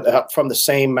out, but from the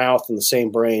same mouth and the same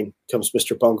brain comes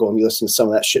Mr. Bungle, and you listen to some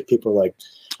of that shit, people are like,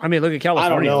 I mean, look at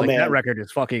California. I don't know, man. That record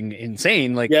is fucking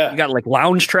insane. Like, you got like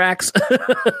lounge tracks.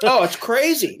 Oh, it's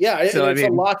crazy. Yeah, it's a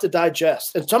lot to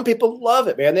digest. And some people love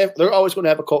it, man. They're always going to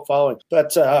have a cult following.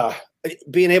 But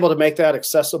being able to make that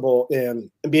accessible and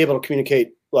be able to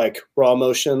communicate like raw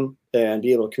emotion and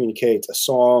be able to communicate a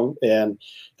song, and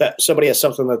that somebody has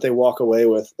something that they walk away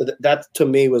with, that to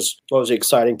me was what was the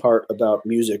exciting part about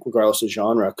music, regardless of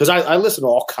genre. Because I listen to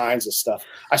all kinds of stuff.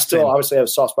 I still obviously have a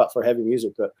soft spot for heavy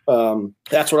music, but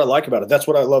that's what I like about it. That's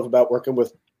what I love about working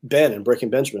with Ben and Breaking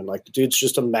Benjamin. Like, the dude's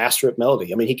just a master at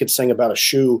melody. I mean, he could sing about a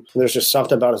shoe, and there's just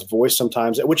something about his voice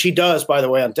sometimes, which he does, by the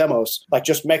way, on demos, like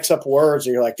just makes up words,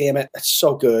 and you're like, damn it, that's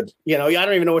so good. I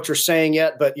don't even know what you're saying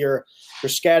yet, but you're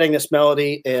scatting this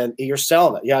melody and you're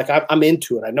selling it. Yeah, like I'm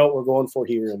into it. I know what we're going for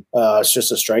here, and it's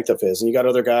just a strength of his. And you got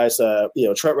other guys, Trent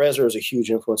Reznor is a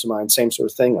huge influence of mine. Same sort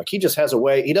of thing. Like, he just has a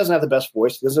way. He doesn't have the best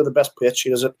voice. He doesn't have the best pitch.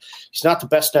 He's not the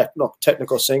best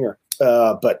technical singer.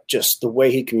 But just the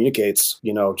way he communicates,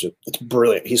 it's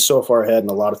brilliant. He's so far ahead in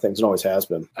a lot of things and always has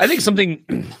been. I think something,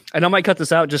 and I might cut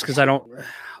this out just because I don't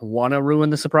want to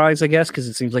ruin the surprise, I guess, because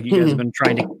it seems like you guys have been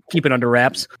trying to keep it under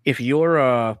wraps. If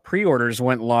your pre-orders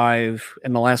went live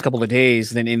in the last couple of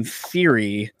days, then in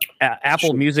theory,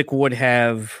 Apple Music would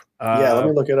have let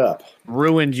me look it up.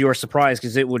 Ruined your surprise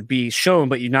because it would be shown,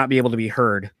 but you'd not be able to be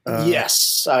heard.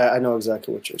 Yes, I know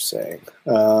exactly what you're saying.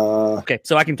 Okay,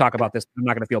 so I can talk about this. I'm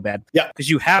not going to feel bad. Yeah, because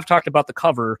you have talked about the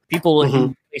cover. People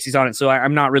who Macy's on it, so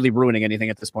I'm not really ruining anything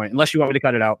at this point, unless you want me to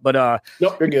cut it out. But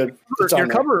nope, you're good. Your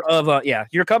cover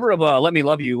of "Let Me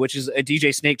Love You," which is a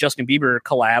DJ Snake Justin Bieber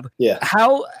collab. Yeah.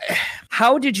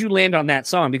 How did you land on that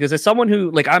song? Because as someone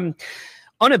who, like, I'm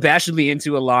unabashedly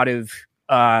into a lot of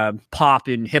pop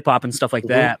and hip hop and stuff like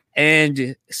that.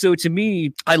 And so to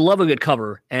me, I love a good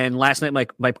cover. And last night,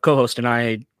 my co-host and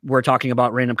I were talking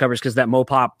about random covers because that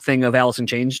Mopop thing of Alice in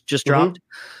Chains just dropped,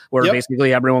 where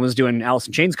basically everyone was doing Alice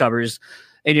in Chains covers.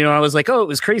 And, I was like, oh, it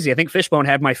was crazy. I think Fishbone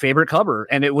had my favorite cover,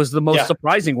 and it was the most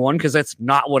surprising one because that's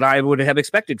not what I would have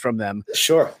expected from them.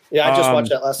 Sure. Yeah, I just watched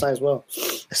that last night as well.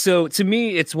 So to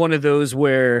me, it's one of those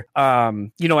where, I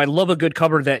love a good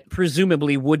cover that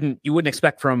presumably you wouldn't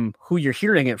expect from who you're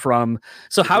hearing it from.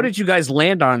 So how did you guys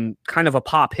land on kind of a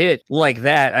pop hit like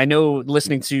that? I know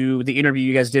listening to the interview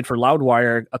you guys did for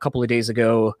Loudwire a couple of days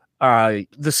ago,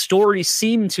 the story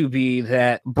seemed to be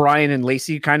that Brian and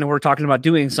Lacey kind of were talking about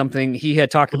doing something. He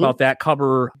had talked about that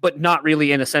cover, but not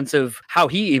really in a sense of how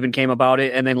he even came about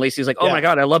it. And then Lacey was like, oh my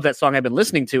God, I love that song. I've been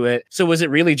listening to it. So was it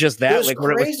really just that? It was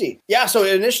crazy. Yeah. So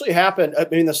it initially happened. I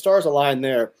mean, the stars aligned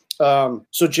there.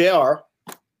 So JR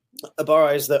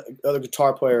Ibarra is the other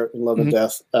guitar player in Love and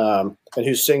Death, and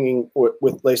who's singing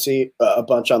with Lacey a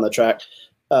bunch on the track.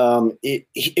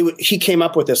 He came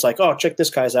up with this, like, oh, check this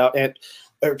guy's out.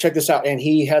 Check this out. And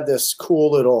he had this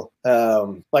cool little,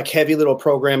 like heavy little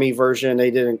programmy version.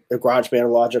 They did a GarageBand or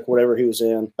Logic, whatever he was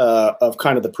in, of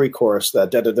kind of the pre-chorus,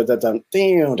 that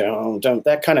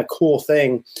that kind of cool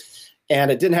thing. And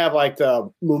it didn't have like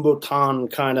the Mumbotan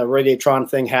kind of Radiatron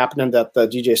thing happening that the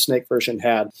DJ Snake version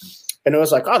had. And it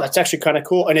was like, oh, that's actually kind of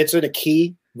cool. And it's in a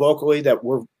key vocally that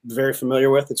we're very familiar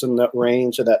with. It's in that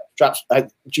range. So that drops,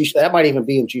 that might even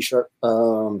be in G sharp.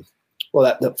 Well,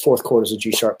 the fourth chord is a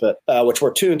G sharp, but which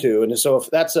we're tuned to. And so if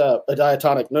that's a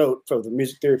diatonic note for the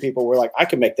music theory people, we're like, I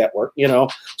can make that work,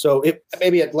 So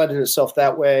maybe it lended itself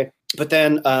that way. But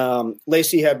then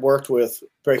Lacey had worked with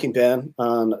Breaking Ben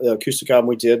on the acoustic album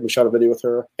we did. We shot a video with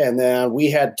her. And then we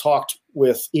had talked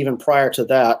with, even prior to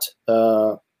that,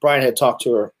 Brian had talked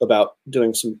to her about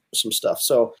doing some stuff.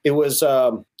 So it was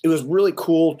really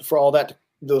cool for all that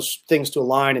those things to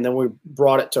align, and then we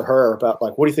brought it to her about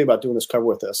like, what do you think about doing this cover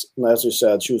with us? And as we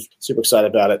said, she was super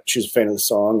excited about it. She was a fan of the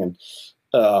song, and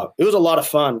it was a lot of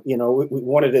fun. We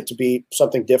wanted it to be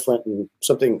something different and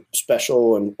something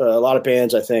special. And a lot of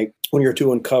bands, I think, when you're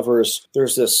doing covers,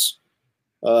 there's this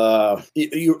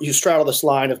you straddle this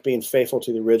line of being faithful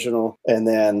to the original and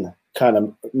then kind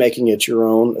of making it your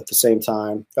own at the same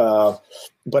time.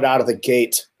 But out of the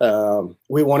gate,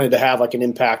 we wanted to have like an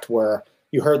impact where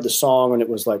you heard the song and it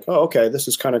was like, oh, okay, this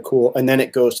is kind of cool. And then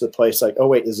it goes to the place like, oh,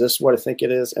 wait, is this what I think it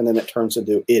is? And then it turns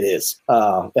into it is.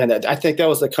 And I think that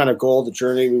was the kind of goal, the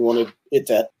journey we wanted it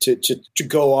to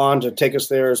go on, to take us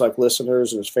there as like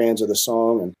listeners and as fans of the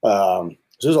song. And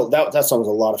that song was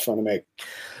a lot of fun to make.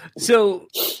 So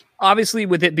obviously,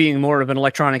 with it being more of an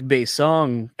electronic-based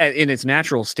song in its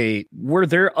natural state, were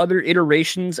there other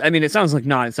iterations? I mean, it sounds like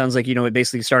not. It sounds like, it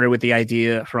basically started with the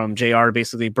idea from JR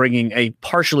basically bringing a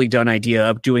partially done idea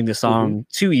of doing the song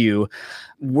to you.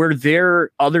 Were there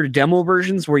other demo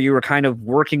versions where you were kind of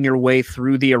working your way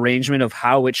through the arrangement of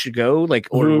how it should go? Like,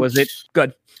 or was it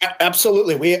good?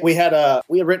 Absolutely. We had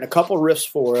written a couple riffs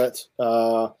for it.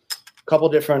 Couple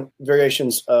different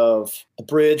variations of the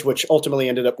bridge, which ultimately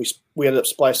we ended up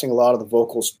splicing a lot of the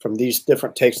vocals from these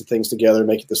different takes and things together,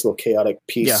 making this little chaotic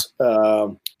piece. Yeah.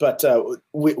 But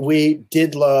we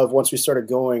did love, once we started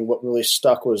going, what really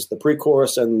stuck was the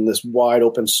pre-chorus and this wide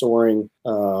open soaring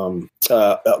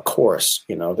chorus,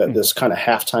 this kind of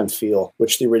halftime feel,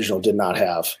 which the original did not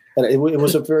have. And it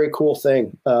was a very cool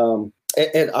thing. And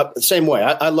the same way,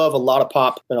 I love a lot of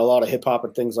pop and a lot of hip hop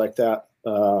and things like that.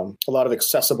 A lot of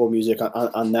accessible music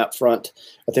on that front.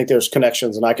 I think there's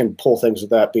connections, and I can pull things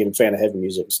with that. Being a fan of heavy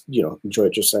music, enjoy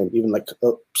it just saying, even like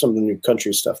some of the new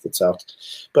country stuff that's out.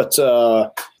 But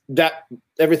that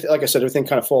everything, like I said, everything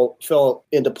kind of fell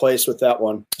into place with that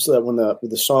one, so that when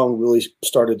the song really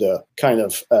started to kind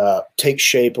of take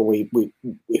shape, and we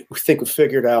think we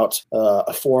figured out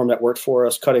a form that worked for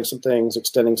us, cutting some things,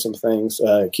 extending some things,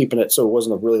 keeping it so it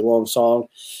wasn't a really long song.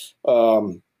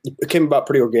 It came about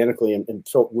pretty organically and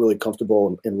felt really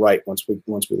comfortable and right once we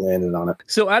landed on it.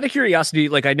 So out of curiosity,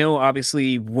 like, I know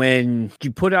obviously when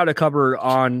you put out a cover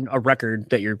on a record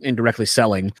that you're indirectly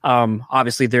selling,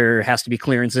 obviously there has to be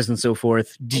clearances and so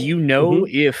forth. Do you know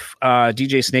if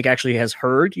DJ Snake actually has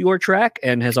heard your track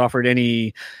and has offered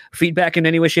any feedback in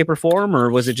any way, shape, or form,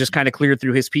 or was it just kind of cleared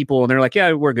through his people and they're like,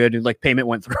 yeah, we're good, and like payment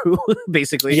went through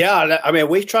basically? Yeah, I mean,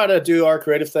 we try to do our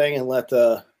creative thing and let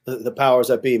the powers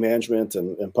that be, management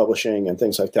and publishing and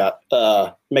things like that,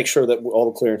 make sure that all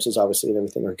the clearances, obviously, and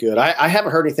everything are good. I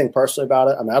haven't heard anything personally about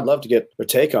it. I mean, I'd love to get their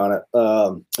take on it,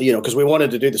 because we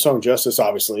wanted to do the song justice,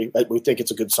 obviously. We think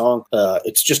it's a good song.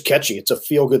 It's just catchy. It's a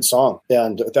feel-good song.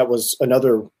 And that was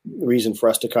another reason for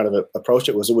us to kind of approach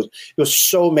it. It was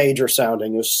so major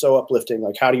sounding. It was so uplifting.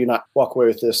 Like, how do you not walk away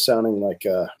with this sounding like,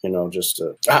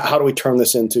 how do we turn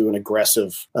this into an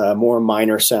aggressive, more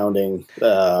minor sounding,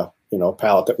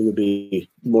 palette that we would be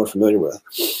more familiar with?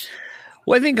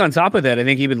 Well, I think on top of that, I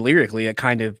think even lyrically, it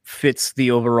kind of fits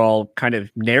the overall kind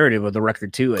of narrative of the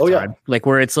record too. At time. Like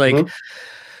where it's like,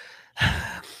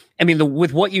 I mean,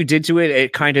 with what you did to it,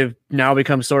 it kind of now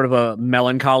becomes sort of a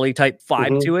melancholy type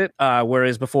vibe to it.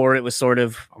 Whereas before it was sort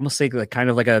of almost like kind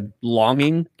of like a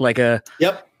longing, like a,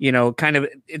 kind of,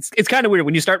 it's kind of weird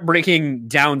when you start breaking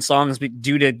down songs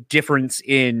due to difference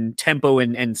in tempo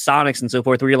and sonics and so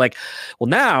forth, where you're like, well,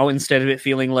 now instead of it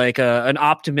feeling like an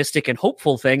optimistic and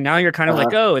hopeful thing, now you're kind of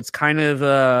like, oh, it's kind of,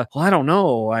 well, I don't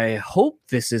know. I hope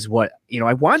this is what,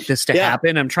 I want this to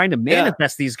happen. I'm trying to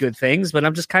manifest these good things, but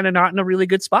I'm just kind of not in a really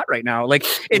good spot right now. Like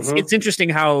it's interesting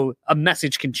how a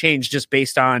message can change just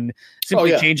based on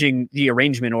simply changing the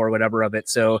arrangement or whatever of it.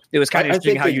 So it was kind of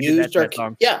interesting how you did that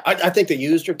song. Yeah. I think the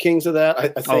Used are kings of that. I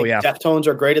think Deftones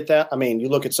are great at that. I mean, you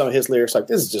look at some of his lyrics, like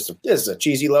this is a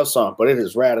cheesy love song, but it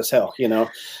is rad as hell, Well,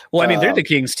 I mean, they're the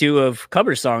kings too of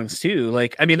cover songs too.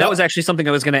 Like, I mean, that was actually something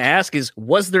I was going to ask is,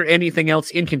 was there anything else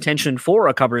in contention for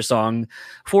a cover song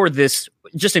for this,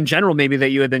 just in general, maybe that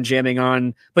you had been jamming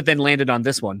on, but then landed on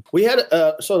this one? We had,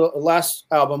 so the last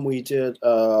album we did,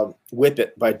 Whip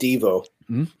It by Devo.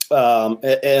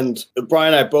 And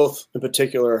Brian and I both in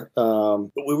particular,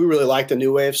 we really like the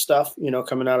new wave stuff,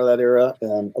 coming out of that era,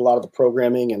 and a lot of the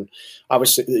programming and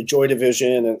obviously the Joy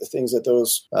Division and the things that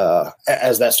those,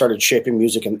 as that started shaping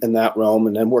music in that realm,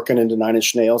 and then working into Nine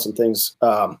Inch Nails and things.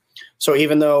 So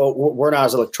even though we're not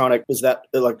as electronic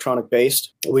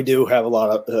based, we do have a lot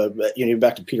of,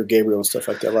 back to Peter Gabriel and stuff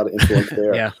like that, a lot of influence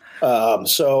there.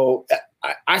 So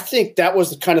I think that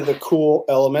was kind of the cool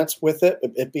elements with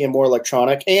it being more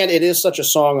electronic. And it is such a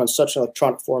song on such an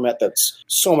electronic format that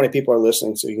so many people are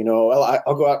listening to.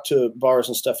 I'll go out to bars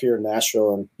and stuff here in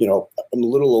Nashville, and, I'm a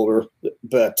little older,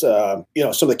 but, some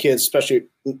of the kids, especially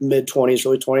mid-20s,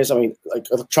 early 20s, I mean, like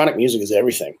electronic music is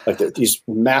everything. Like these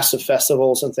massive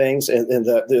festivals and things, and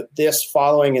this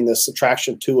following and this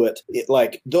attraction to it,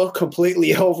 like they'll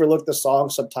completely overlook the song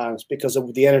sometimes because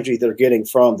of the energy they're getting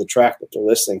from the track that they're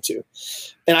listening to.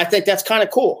 And I think that's kind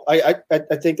of cool. I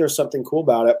think there's something cool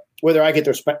about it. Whether I get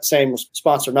their same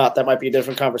response or not, that might be a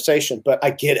different conversation, but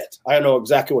I get it. I know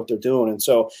exactly what they're doing. And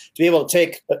so to be able to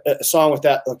take a song with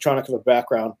that electronic of a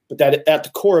background, but that at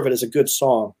the core of it is a good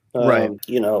song. Right.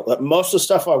 Most of the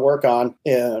stuff I work on,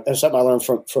 and something I learned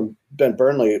from Ben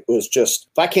Burnley, was just,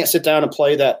 if I can't sit down and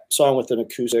play that song with an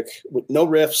acoustic, with no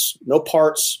riffs, no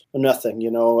parts, nothing,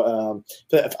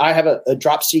 if I have a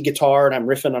drop C guitar and I'm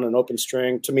riffing on an open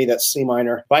string, to me, that's C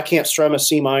minor. If I can't strum a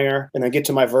C minor and then get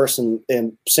to my verse and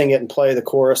sing it and play the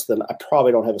chorus, then I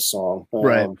probably don't have a song.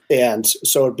 Right. And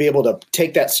so to be able to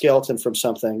take that skeleton from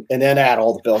something and then add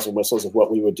all the bells and whistles of what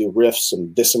we would do, riffs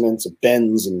and dissonance and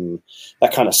bends and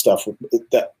that kind of stuff,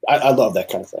 that I love that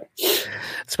kind of thing.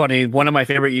 It's funny. One of my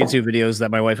favorite YouTube videos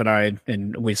that my wife and I,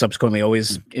 and we subsequently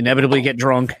always inevitably get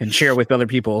drunk and share with other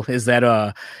people, is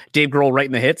that Dave Grohl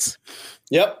writing the hits.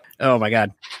 Yep. Oh my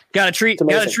God. Gotta treat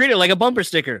it like a bumper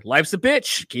sticker. Life's a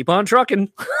bitch. Keep on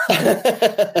trucking.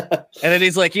 And then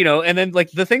he's like, and then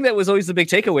like the thing that was always the big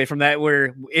takeaway from that,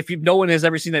 where if no one has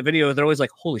ever seen that video, they're always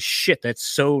like, holy shit, that's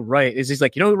so right. Is he's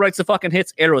like, who writes the fucking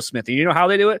hits? Aerosmith. And you know how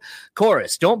they do it?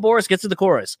 Chorus. Don't bore us, get to the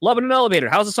chorus. Love in an elevator.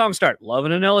 How's the song start? Love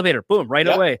in an elevator. Boom, right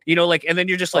away. And then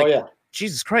you're just like,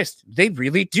 Jesus Christ, they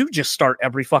really do just start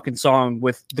every fucking song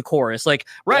with the chorus, like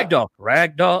ragdoll,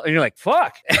 and you're like,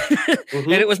 fuck.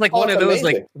 And it was like one of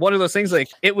those things, like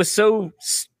it was so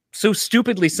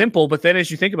stupidly simple, but then as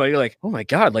you think about it, you're like, oh my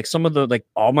God, like some of the, like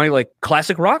all my like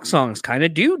classic rock songs kind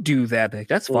of do that. Like,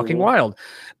 that's fucking wild.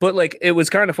 But like, it was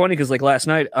kind of funny because like last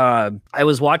night, I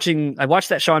watched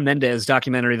that Shawn Mendes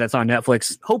documentary that's on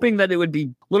Netflix, hoping that it would be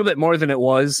a little bit more than it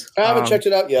was. I haven't checked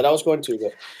it out yet. I was going to,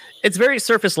 but it's very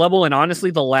surface level, and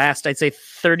honestly, the last, I'd say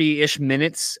 30-ish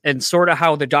minutes and sort of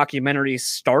how the documentary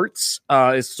starts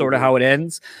is sort of how it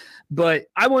ends. But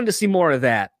I wanted to see more of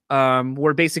that.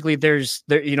 Where basically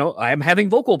I'm having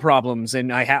vocal problems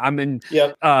and I'm in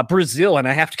Brazil and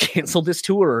I have to cancel this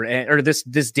tour or this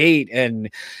date and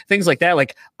things like that.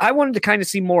 Like I wanted to kind of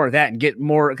see more of that and get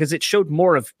more, because it showed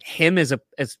more of him as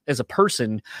a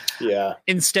person. Yeah.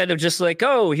 Instead of just like,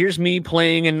 oh, here's me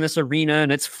playing in this arena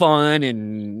and it's fun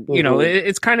and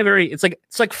it's kind of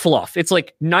it's like fluff. It's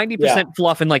like 90%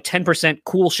 fluff and like 10%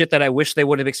 cool shit that I wish they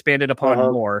would have expanded upon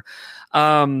more.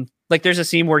 Like there's a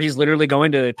scene where he's literally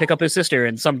going to pick up his sister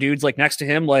and some dude's like next to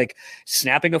him, like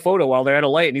snapping a photo while they're at a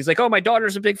light. And he's like, oh, my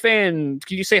daughter's a big fan.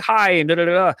 Can you say hi? And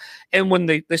da-da-da-da. And when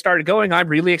they started going, I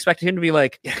really expected him to be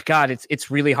like, God,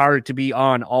 it's really hard to be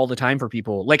on all the time for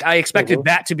people. Like I expected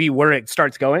that to be where it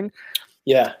starts going.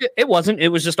 Yeah. It wasn't. It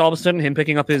was just all of a sudden him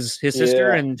picking up his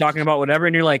sister and talking about whatever,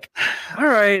 and you're like, all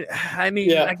right. I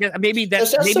mean, I guess maybe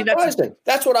that's surprising.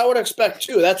 That's what I would expect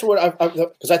too. That's what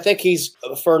because I think he's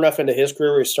far enough into his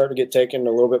career where he's starting to get taken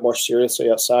a little bit more seriously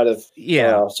outside of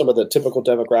some of the typical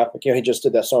demographic. He just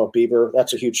did that song with Bieber.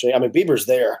 That's a huge thing. I mean, Bieber's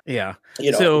there. Yeah.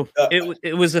 So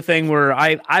it was a thing where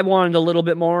I wanted a little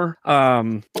bit more.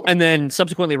 And then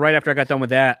subsequently, right after I got done with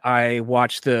that, I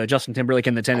watched the Justin Timberlake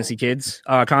and the Tennessee Kids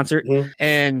concert. Mm-hmm.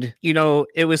 And,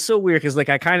 it was so weird because, like,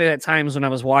 I kind of at times when I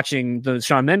was watching the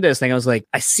Shawn Mendes thing, I was like,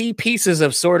 I see pieces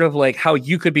of sort of like how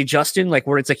you could be Justin, like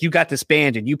where it's like you got this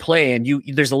band and you play and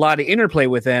there's a lot of interplay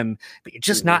with them, but you're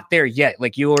just not there yet.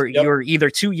 Like you're either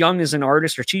too young as an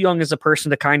artist or too young as a person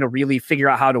to kind of really figure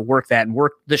out how to work that and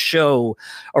work the show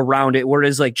around it.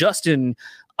 Whereas like Justin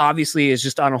obviously is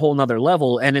just on a whole nother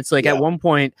level. And it's like at one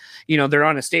point, they're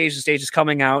on a stage, the stage is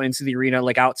coming out into the arena,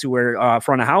 like out to where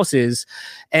front of house is.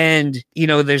 And,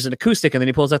 there's an acoustic, and then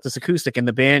he pulls out this acoustic, and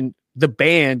the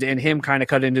band and him kind of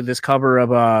cut into this cover of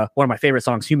one of my favorite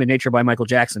songs, Human Nature by Michael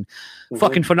Jackson. Mm-hmm.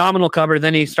 Fucking phenomenal cover.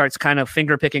 Then he starts kind of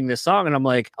finger picking this song, and I'm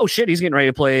like, oh shit, he's getting ready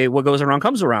to play What Goes Around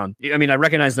Comes Around. I mean, I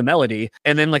recognize the melody.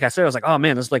 And then, like I said, I was like, oh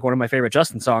man, this is like one of my favorite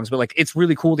Justin songs, but like, it's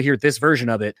really cool to hear this version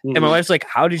of it. Mm-hmm. And my wife's like,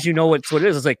 how did you know what it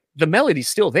is? It's like, the melody's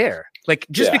still there. Like,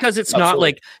 just because it's not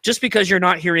like, just because you're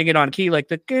not hearing it on key, like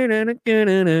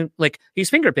like he's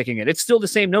finger picking it. It's still the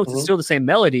same notes. Mm-hmm. It's still the same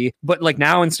melody. But like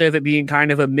now, instead of it being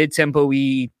kind of a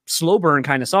mid-tempo-y slow burn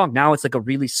kind of song, now it's like a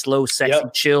really slow, sexy,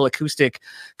 chill, acoustic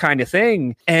kind of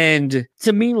thing. And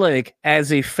to me, like,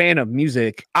 as a fan of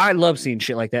music, I love seeing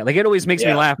shit like that. Like, it always makes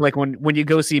me laugh. Like when you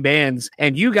go see bands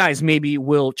and you guys maybe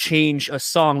will change a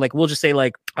song. Like, we'll just say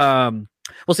like,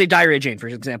 we'll say Diary of Jane, for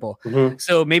example. Mm-hmm.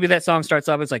 So maybe that song starts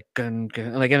off, it's like, gun,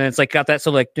 gun, like, and it's like got that, so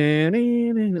like,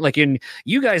 like, in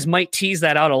you guys might tease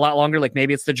that out a lot longer. Like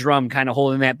maybe it's the drum kind of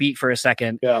holding that beat for a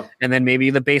second, and then maybe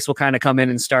the bass will kind of come in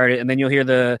and start it, and then you'll hear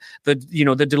the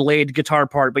delayed guitar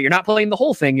part, but you're not playing the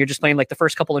whole thing. You're just playing like the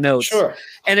first couple of notes. Sure.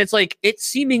 And it's like it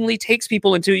seemingly takes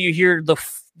people until you hear the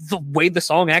way the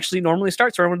song actually normally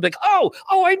starts, where everyone's like, oh,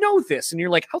 I know this. And you're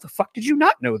like, how the fuck did you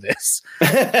not know this?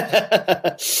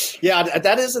 Yeah,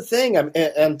 that is a thing.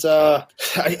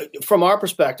 From our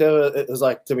perspective, it was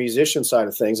like the musician side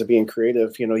of things, of being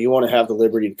creative. You want to have the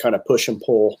liberty to kind of push and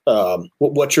pull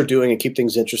what you're doing and keep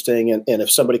things interesting. And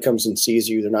if somebody comes and sees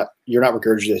you, you're not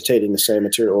regurgitating the same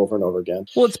material over and over again.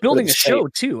 Well, it's building a show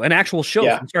too, an actual show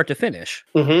from start to finish.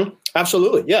 Mm-hmm.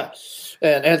 Absolutely, yeah.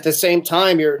 And at the same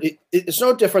time, it's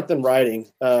no different than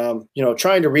writing.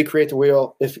 Trying to recreate the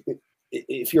wheel,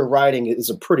 if you're writing, is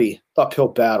a pretty uphill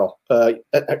battle. I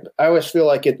always feel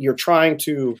like you're trying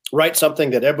to write something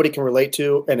that everybody can relate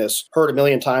to and has heard a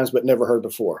million times but never heard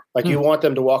before. Like you want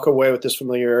them to walk away with this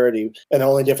familiarity, and the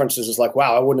only difference is like,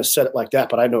 wow, I wouldn't have said it like that,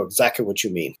 but I know exactly what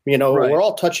you mean. Right. We're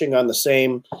all touching on the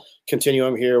same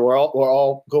continuum here. We're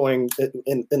all going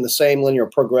in the same linear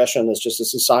progression as just a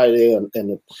society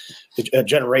and a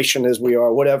generation as we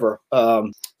are, whatever.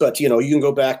 But you can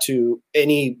go back to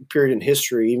any period in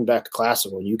history, even back to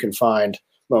classical, you can find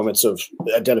moments of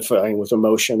identifying with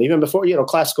emotion. Even before,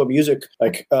 classical music,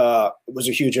 was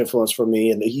a huge influence for me.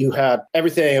 And you had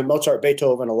everything, Mozart,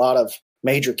 Beethoven, a lot of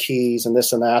major keys and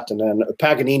this and that. And then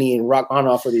Paganini and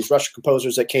Rachmaninoff were these Russian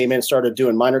composers that came in and started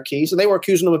doing minor keys. And they were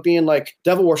accusing them of being like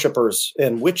devil worshippers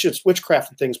and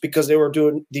witchcraft and things, because they were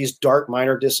doing these dark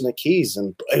minor dissonant keys.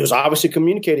 And it was obviously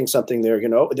communicating something there.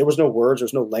 There was no words, there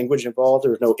was no language involved.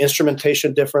 There was no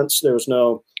instrumentation difference. There was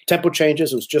no tempo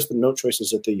changes. It was just the note choices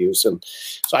that they used. And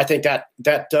so I think that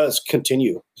does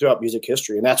continue throughout music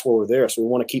history. And that's where we're there. So we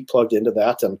want to keep plugged into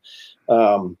that. And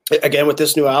again, with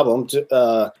this new album,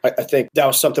 I think that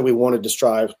was something we wanted to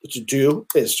strive to do,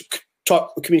 is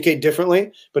communicate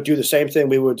differently, but do the same thing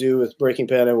we would do with Breaking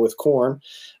Pen and with Korn,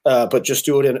 but just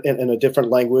do it in a different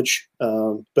language,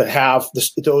 but have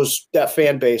that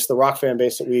fan base, the rock fan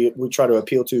base that we try to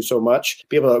appeal to so much,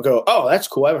 be able to go, oh, that's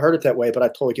cool, I haven't heard it that way, but I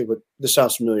totally get this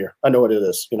sounds familiar. I know what it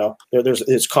is.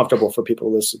 It's comfortable for people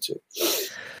to listen to.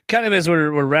 Kind of as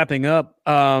we're wrapping up,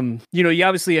 you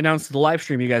obviously announced the live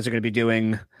stream you guys are going to be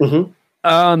doing.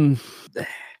 Mm-hmm.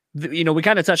 We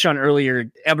kind of touched on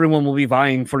earlier, everyone will be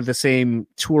vying for the same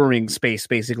touring space,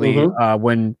 basically,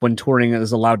 when touring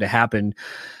is allowed to happen.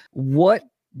 What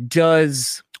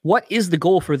is the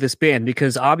goal for this band?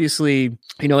 Because obviously,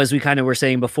 as we kind of were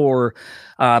saying before,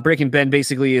 Breaking Ben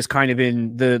basically is kind of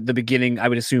in the beginning, I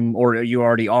would assume, or you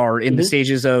already are in the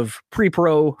stages of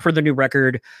pre-pro for the new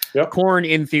record. Yep. Korn,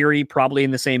 in theory, probably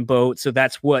in the same boat. So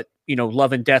that's what,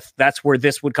 Love and Death, that's where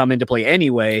this would come into play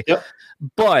anyway. Yep.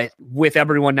 But with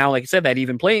everyone now, like I said, that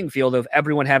even playing field of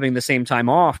everyone having the same time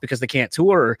off because they can't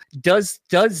tour, does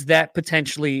that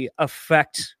potentially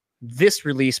affect this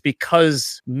release,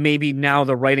 because maybe now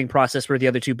the writing process for the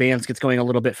other two bands gets going a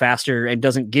little bit faster and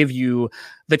doesn't give you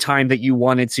the time that you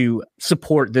wanted to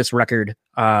support this record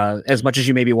as much as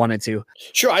you maybe wanted to?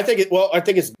 Sure. I think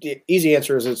it's the easy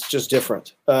answer is it's just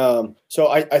different.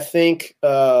 So I think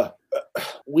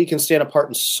we can stand apart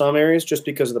in some areas just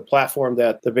because of the platform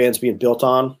that the band's being built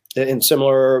on. And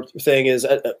similar thing is,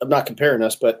 I'm not comparing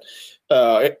us, but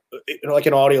like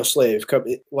an Audio Slave,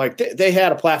 like they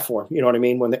had a platform, you know what I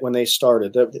mean? When they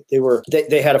started,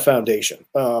 they had a foundation.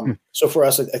 So for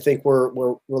us, I think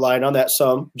we're relying on that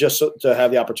some just to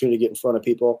have the opportunity to get in front of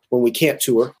people when we can't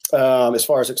tour, as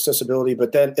far as accessibility.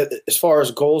 But then as far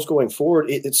as goals going forward,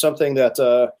 it's something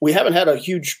that we haven't had a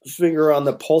huge finger on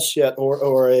the pulse yet,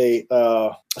 or a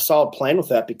solid plan with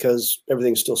that, because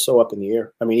everything's still so up in the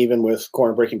air. I mean, even with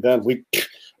Korn and Breaking Benjamin,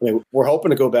 we're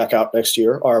hoping to go back out next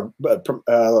year.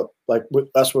 Like with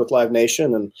us with Live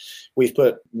Nation, and we've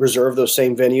reserved those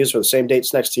same venues for the same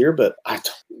dates next year. But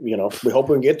we hope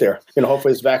we can get there.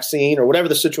 Hopefully it's vaccine or whatever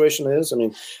the situation is. I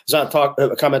mean, it's not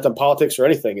a comment on politics or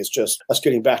anything. It's just us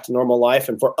getting back to normal life.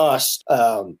 And for us,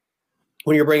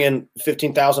 when you're bringing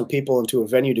 15,000 people into a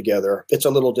venue together, it's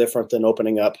a little different than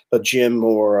opening up a gym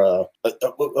or a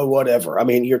whatever. I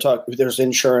mean, there's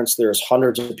insurance, there's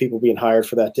hundreds of people being hired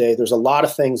for that day. There's a lot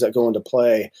of things that go into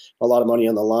play, a lot of money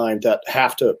on the line that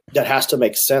has to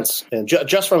make sense. And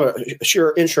just from a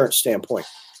sheer insurance standpoint.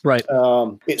 Right.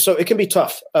 So it can be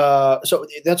tough. So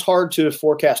that's hard to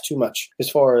forecast too much as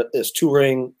far as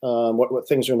touring, what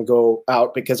things are going to go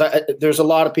out, because there's a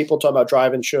lot of people talking about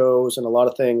drive-in shows and a lot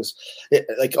of things.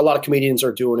 Like a lot of comedians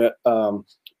are doing it.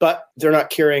 But they're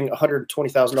not carrying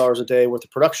 $120,000 a day worth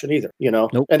of production either,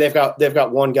 Nope. And they've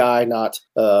got one guy, not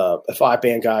 5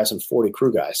 band guys and 40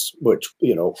 crew guys, which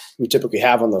we typically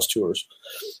have on those tours.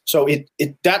 So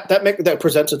that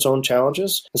presents its own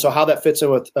challenges. And so how that fits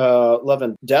in with Love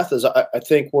and Death is, I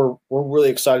think we're really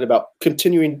excited about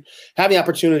having the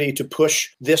opportunity to push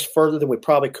this further than we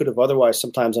probably could have otherwise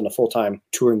sometimes in a full-time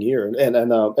touring year.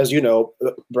 And as you know,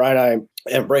 Brian and I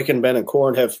and Breaking Ben and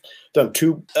Korn have done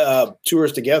 2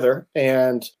 tours together.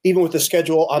 And even with the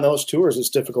schedule on those tours, it's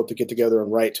difficult to get together and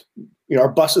write. Our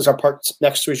buses are parked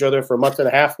next to each other for a month and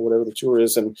a half or whatever the tour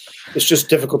is. And it's just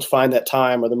difficult to find that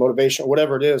time or the motivation or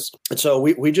whatever it is. And so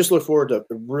we just look forward to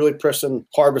really pressing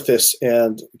hard with this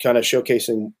and kind of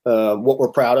showcasing what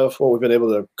we're proud of, what we've been able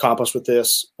to accomplish with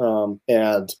this,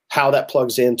 and how that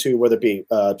plugs into, whether it be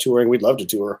touring. We'd love to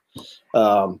tour.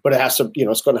 But it has to,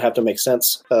 it's going to have to make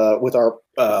sense with our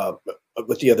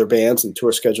with the other bands and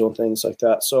tour schedule and things like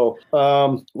that. So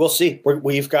we'll see.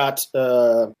 We've got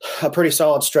a pretty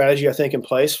solid strategy, I think, in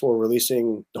place for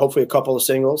releasing hopefully a couple of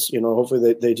singles.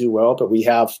 Hopefully they do well. But we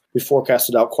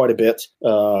forecasted out quite a bit.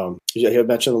 You had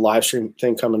mentioned the live stream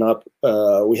thing coming up.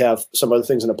 We have some other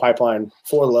things in the pipeline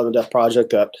for the Love and Death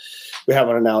project that we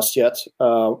haven't announced yet.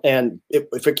 And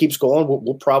if it keeps going,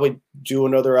 we'll probably do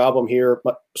another album here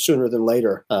sooner than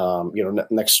later.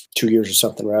 Next 2 years or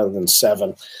something rather than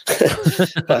 7.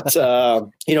 But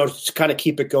to kind of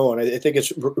keep it going, I think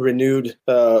it's renewed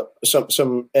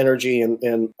some energy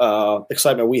and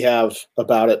excitement we have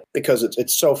about it, because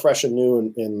it's so fresh and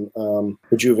new and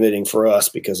rejuvenating for us,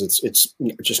 because it's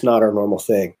just not our normal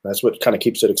thing. That's what kind of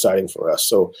keeps it exciting for us.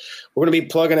 So we're going to be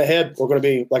plugging ahead. We're going to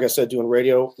be, like I said, doing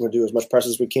radio. We're going to do as much press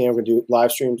as we can. We're going to do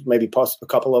live streams, maybe post a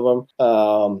couple of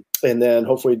them. And then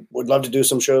hopefully we'd love to do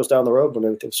some shows down the road when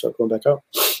everything starts going back up.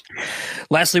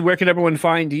 Lastly, where can everyone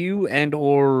find you and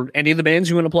or any of the bands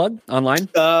you want to plug online?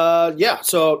 Yeah.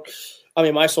 So, I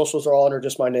mean, my socials are all under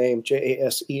just my name,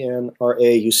 JASENRAUCH,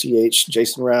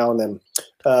 Jason Round, and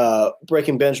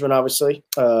Breaking Benjamin, obviously,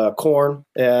 Korn,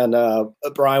 and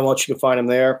Brian Welch. You can find him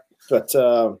there. But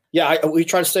we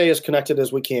try to stay as connected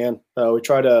as we can. We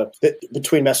try to,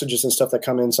 between messages and stuff that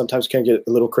come in, sometimes can get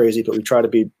a little crazy, but we try to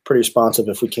be pretty responsive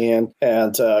if we can.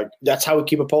 And that's how we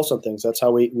keep a pulse on things. That's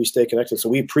how we stay connected. So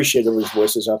we appreciate everybody's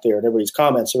voices out there and everybody's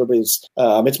comments.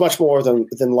 It's much more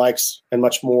than likes and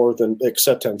much more than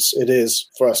acceptance. It is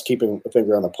for us keeping a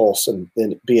finger on the pulse and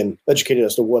being educated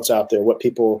as to what's out there, what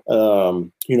people,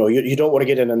 you don't want to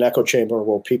get in an echo chamber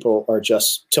where people are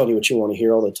just telling you what you want to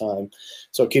hear all the time.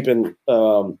 So keeping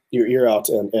your ear out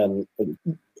and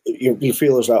your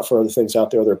feelers out for other things out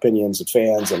there, other opinions and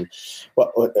fans and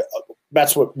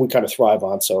that's what we kind of thrive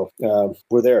on. So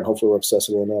we're there, and hopefully we're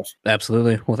accessible enough.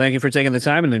 Absolutely. Well, thank you for taking the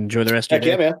time, and enjoy the rest of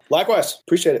your day. Yeah, man. Likewise.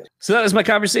 Appreciate it. So that was my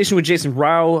conversation with Jason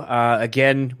Rao.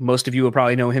 Again, most of you will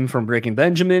probably know him from Breaking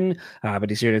Benjamin, but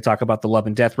he's here to talk about the Love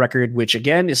and Death record, which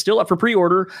again is still up for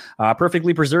pre-order.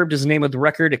 Perfectly Preserved is the name of the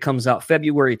record. It comes out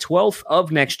February 12th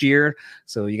of next year.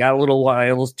 So you got a little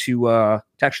while to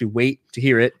actually wait to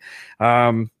hear it.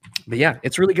 But yeah,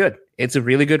 it's really good. It's a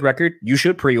really good record. You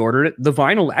should pre-order it. The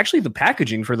vinyl, actually the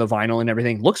packaging for the vinyl and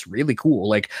everything looks really cool.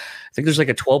 Like I think there's like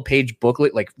a 12-page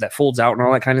booklet like that folds out and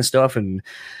all that kind of stuff. And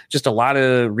just a lot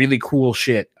of really cool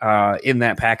shit in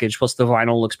that package. Plus the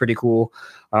vinyl looks pretty cool.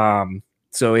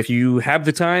 So if you have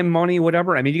the time, money,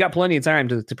 whatever, I mean, you got plenty of time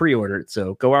to pre-order it.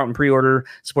 So go out and pre-order,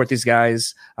 support these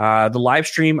guys. The live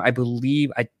stream, I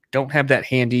believe, I don't have that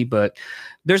handy, but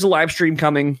there's a live stream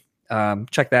coming.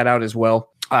 Check that out as well.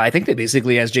 I think they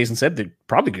basically, as Jason said, they're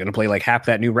probably going to play like half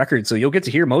that new record. So you'll get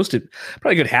to hear most of,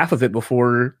 probably a good half of it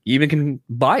before you even can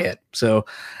buy it. So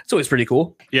it's always pretty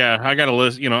cool. Yeah, I got to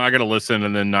listen. I got to listen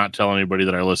and then not tell anybody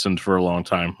that I listened for a long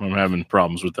time. I'm having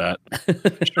problems with that.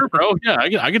 Sure, bro. Yeah,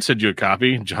 I could send you a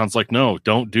copy. John's like, no,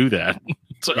 don't do that.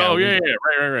 It's like, yeah,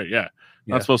 right. Yeah.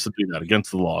 Not supposed to do that.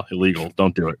 Against the law. Illegal.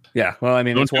 Don't do it. Yeah. Well, I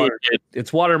mean, it's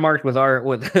watermarked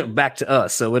with back to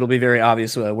us, so it'll be very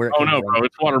obvious where it Oh no, bro!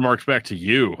 It's watermarked back to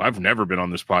you. I've never been on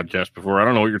this podcast before. I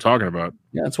don't know what you're talking about.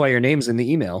 Yeah, that's why your name's in the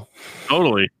email.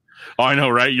 Totally. Oh, I know,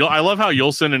 right? I love how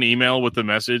you'll send an email with the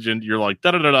message, and you're like,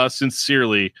 da-da-da-da,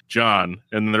 sincerely, John.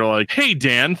 And they're like, hey,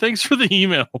 Dan, thanks for the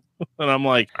email. And I'm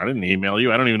like, I didn't email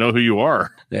you. I don't even know who you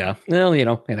are. Yeah. Well,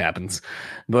 it happens.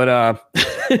 But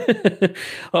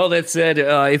all that said,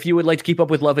 if you would like to keep up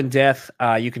with Love and Death,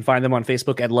 you can find them on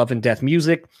Facebook at Love and Death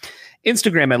Music,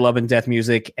 Instagram at Love and Death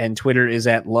Music, and Twitter is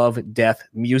at Love Death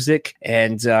Music.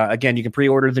 And again, you can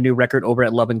pre-order the new record over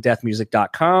at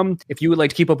loveanddeathmusic.com. If you would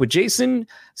like to keep up with Jason,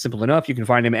 simple enough, you can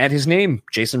find him at his name,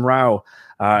 Jason Rao.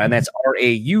 And that's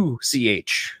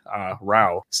Rauch,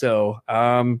 Rao. So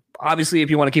obviously, if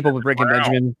you want to keep up with Breaking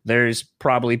Benjamin, there's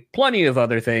probably plenty of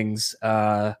other things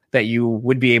that you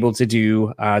would be able to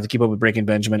do to keep up with Breaking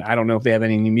Benjamin. I don't know if they have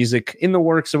any new music in the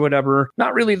works or whatever.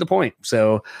 Not really the point.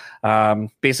 So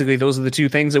basically, those are the two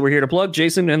things that we're here to plug.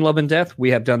 Jason and Love and Death,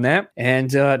 we have done that.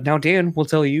 And now Dan will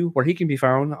tell you where he can be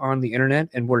found on the internet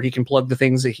and where he can plug the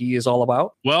things that he is all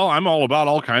about. Well, I'm all about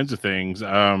all kinds of things.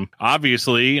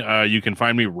 Obviously, you can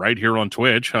find me right here on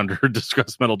Twitch under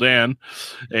Discuss Metal Dan.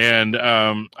 And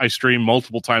I stream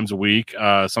multiple times a week,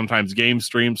 sometimes game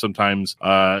streams, sometimes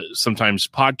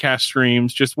podcast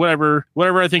streams, just whatever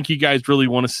I think you guys really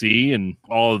want to see and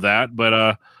all of that.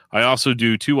 But I also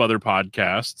do two other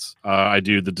podcasts. I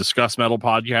do the Discuss Metal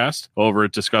podcast over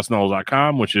at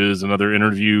discussmetal.com, which is another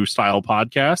interview style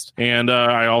podcast. And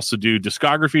I also do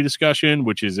Discography Discussion,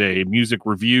 which is a music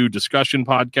review discussion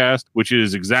podcast, which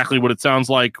is exactly what it sounds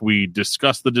like. We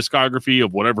discuss the discography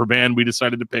of whatever band we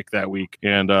decided to pick that week.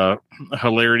 And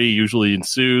hilarity usually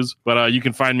ensues. But you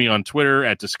can find me on Twitter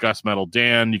at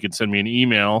DiscussMetalDan. You can send me an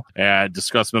email at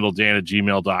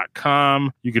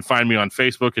discussmetaldan@gmail.com. You can find me on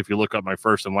Facebook if you look up my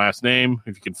first and last name,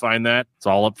 if you can find that. It's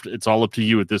all up to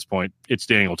you at this point. It's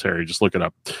Daniel Terry. Just look it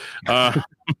up.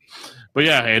 But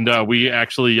yeah, and I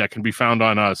can be found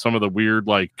on some of the weird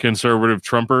like conservative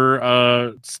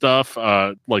Trumper stuff,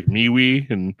 like MeWe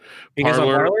and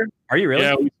Parler. Are you really?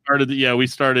 Yeah, we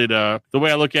started. The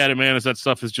way I look at it, man, is that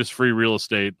stuff is just free real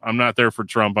estate. I'm not there for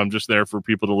Trump. I'm just there for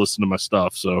people to listen to my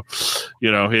stuff. So,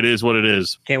 it is what it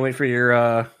is. Can't wait for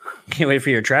your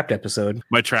Trapped episode.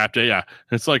 My Trapped, yeah.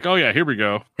 It's like, oh yeah, here we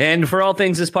go. And for all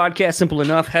things this podcast, simple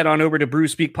enough, head on over to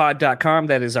brewspeakpod.com.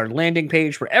 That is our landing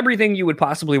page for everything you would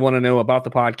possibly want to know about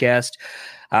the podcast.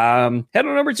 Head on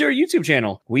over to our YouTube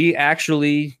channel. We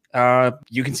actually,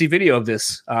 you can see video of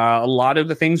this. A lot of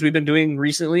the things we've been doing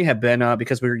recently have been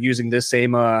because we're using this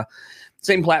same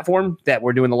platform that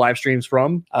we're doing the live streams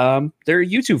from. They're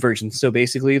YouTube versions. So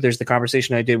basically, there's the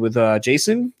conversation I did with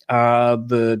Jason.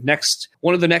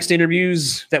 One of the next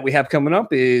interviews that we have coming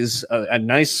up is a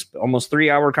nice, almost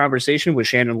 3-hour conversation with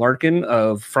Shannon Larkin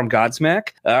from Godsmack.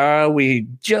 We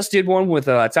just did one with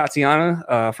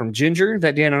Tatiana from Ginger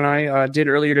that Dan and I did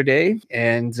earlier today.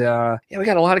 And we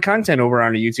got a lot of content over on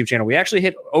our YouTube channel. We actually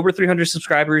hit over 300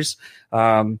 subscribers.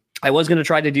 I was going to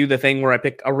try to do the thing where I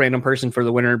pick a random person for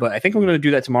the winner, but I think I'm going to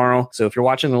do that tomorrow. So if you're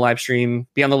watching the live stream,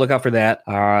 be on the lookout for that.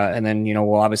 And then,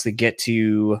 we'll obviously get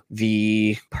to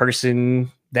the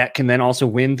person that can then also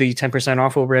win the 10%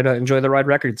 off over at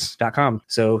enjoytheriderecords.com.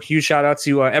 So huge shout out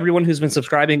to everyone who's been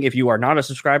subscribing. If you are not a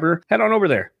subscriber, head on over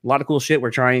there. A lot of cool shit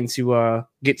we're trying to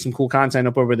get some cool content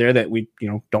up over there that we,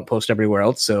 don't post everywhere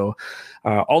else. So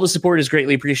all the support is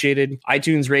greatly appreciated.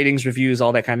 iTunes ratings, reviews,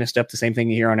 all that kind of stuff. The same thing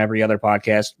you hear on every other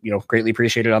podcast, greatly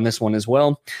appreciated on this one as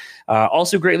well.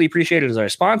 Also greatly appreciated is our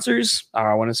sponsors.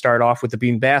 I want to start off with the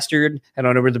Bean Bastard. Head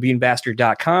on over to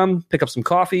thebeanbastard.com, pick up some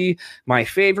coffee. My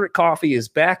favorite coffee is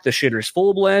back, the Shitter's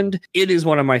Full Blend. It is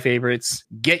one of my favorites.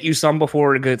 Get you some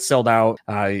before it gets sold out.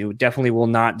 It definitely will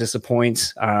not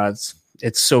disappoint.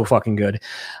 It's so fucking good.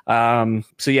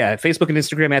 So yeah, Facebook and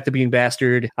Instagram at the Bean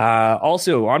Bastard.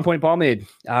 Also, On Point Pomade.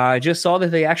 I just saw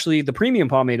that the premium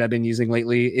pomade I've been using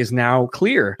lately is now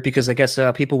clear, because I guess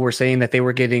people were saying that they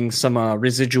were getting some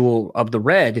residual of the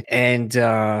red, and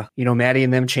Maddie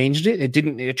and them changed it. It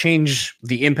didn't change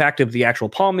the impact of the actual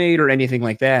pomade or anything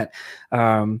like that.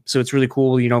 So it's really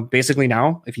cool. Basically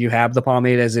now, if you have the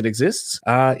pomade as it exists,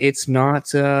 it's not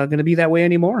going to be that way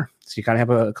anymore. So you kind of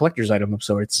have a collector's item of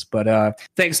sorts. But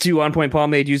thanks to On Point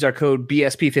Pomade, use our code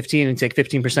BSP15 and take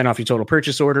 15% off your total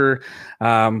purchase order.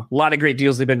 A lot of great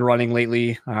deals they've been running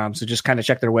lately. So just kind of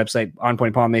check their website,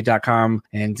 onpointpomade.com,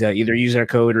 and either use our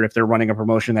code, or if they're running a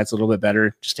promotion that's a little bit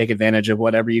better, just take advantage of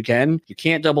whatever you can. You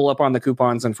can't double up on the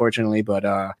coupons, unfortunately, but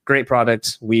great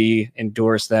product. We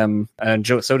endorse them, and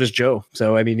so does Joe.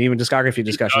 So, I mean, even discography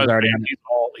discussions already on it.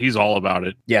 He's all about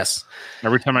it. Yes.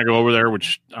 Every time I go over there,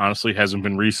 which honestly hasn't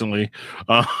been recently,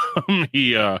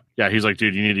 he's like,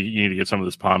 dude, you need to get some of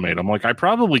this pomade. I'm like, I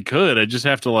probably could. I just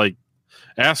have to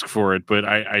ask for it, but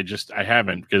I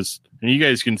haven't, because you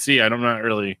guys can see I'm not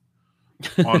really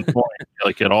on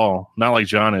point at all. Not like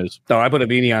John is. No, I put a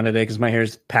beanie on today because my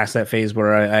hair's past that phase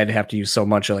where I'd have to use so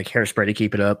much hairspray to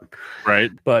keep it up. Right.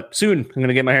 But soon, I'm going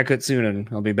to get my hair cut soon, and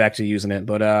I'll be back to using it.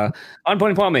 But On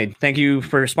Point Pomade, thank you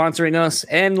for sponsoring us.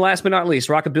 And last but not least,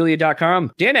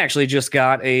 Rockabilia.com. Dan actually just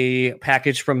got a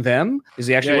package from them. Is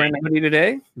he actually wearing a hoodie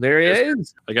today? There he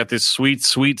is. I got this sweet,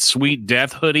 sweet, sweet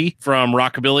death hoodie from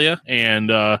Rockabilia,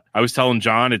 and I was telling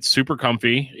John it's super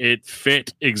comfy. It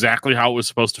fit exactly how it was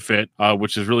supposed to fit.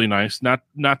 Which is really nice. Not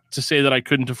to say that I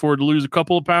couldn't afford to lose a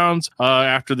couple of pounds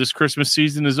after this Christmas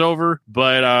season is over,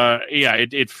 but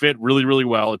it fit really, really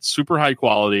well. It's super high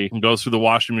quality. It goes through the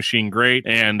washing machine great,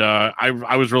 and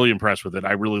I was really impressed with it.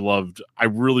 I really,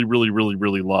 really, really,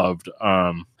 really loved.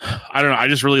 I don't know. I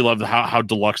just really loved how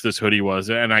deluxe this hoodie was,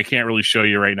 and I can't really show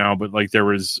you right now, but there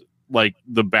was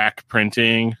the back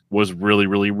printing was really,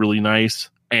 really, really nice.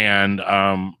 And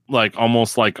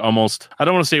almost I don't want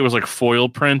to say it was foil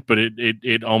print, but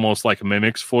it almost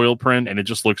mimics foil print, and it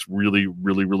just looks really,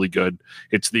 really, really good.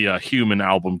 It's the Human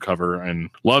album cover, and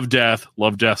love death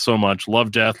so much.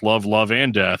 Love death, love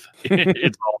and death.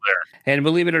 It's all there. And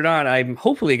believe it or not, I'm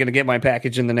hopefully going to get my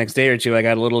package in the next day or two. I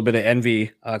got a little bit of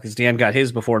envy because Dan got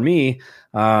his before me.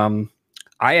 I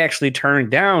actually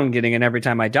turned down getting an Every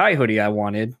Time I Die hoodie I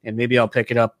wanted, and maybe I'll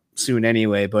pick it up soon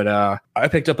anyway, but I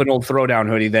picked up an old Throwdown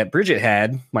hoodie that Bridget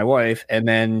had, my wife, and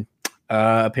then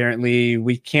apparently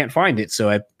we can't find it, so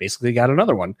I basically got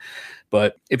another one.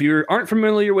 But if you aren't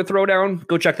familiar with Throwdown,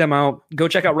 go check them out. Go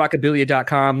check out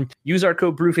rockabilia.com. Use our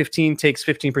code BREW15, takes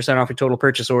 15% off your total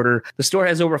purchase order. The store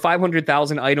has over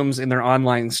 500,000 items in their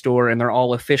online store, and they're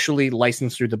all officially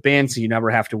licensed through the band, so you never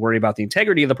have to worry about the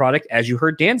integrity of the product. As you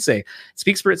heard Dan say, it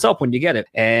speaks for itself when you get it.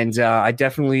 And I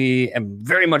definitely am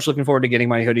very much looking forward to getting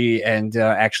my hoodie, and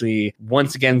actually,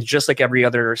 once again, just like every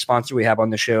other sponsor we have on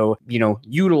the show,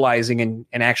 utilizing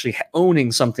and actually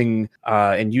owning something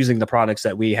and using the products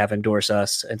that we have endorsed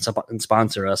us and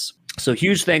sponsor us. So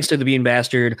huge thanks to the Bean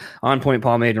Bastard, On Point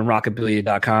Pomade, and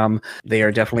Rockabilia.com. They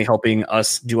are definitely helping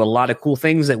us do a lot of cool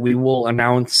things that we will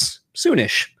announce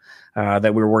soonish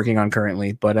that we're working on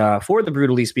currently. But for the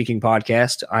Brutally Speaking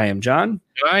podcast, I am John.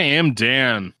 I am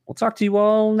Dan. We'll talk to you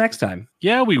all next time.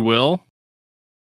 Yeah, we will.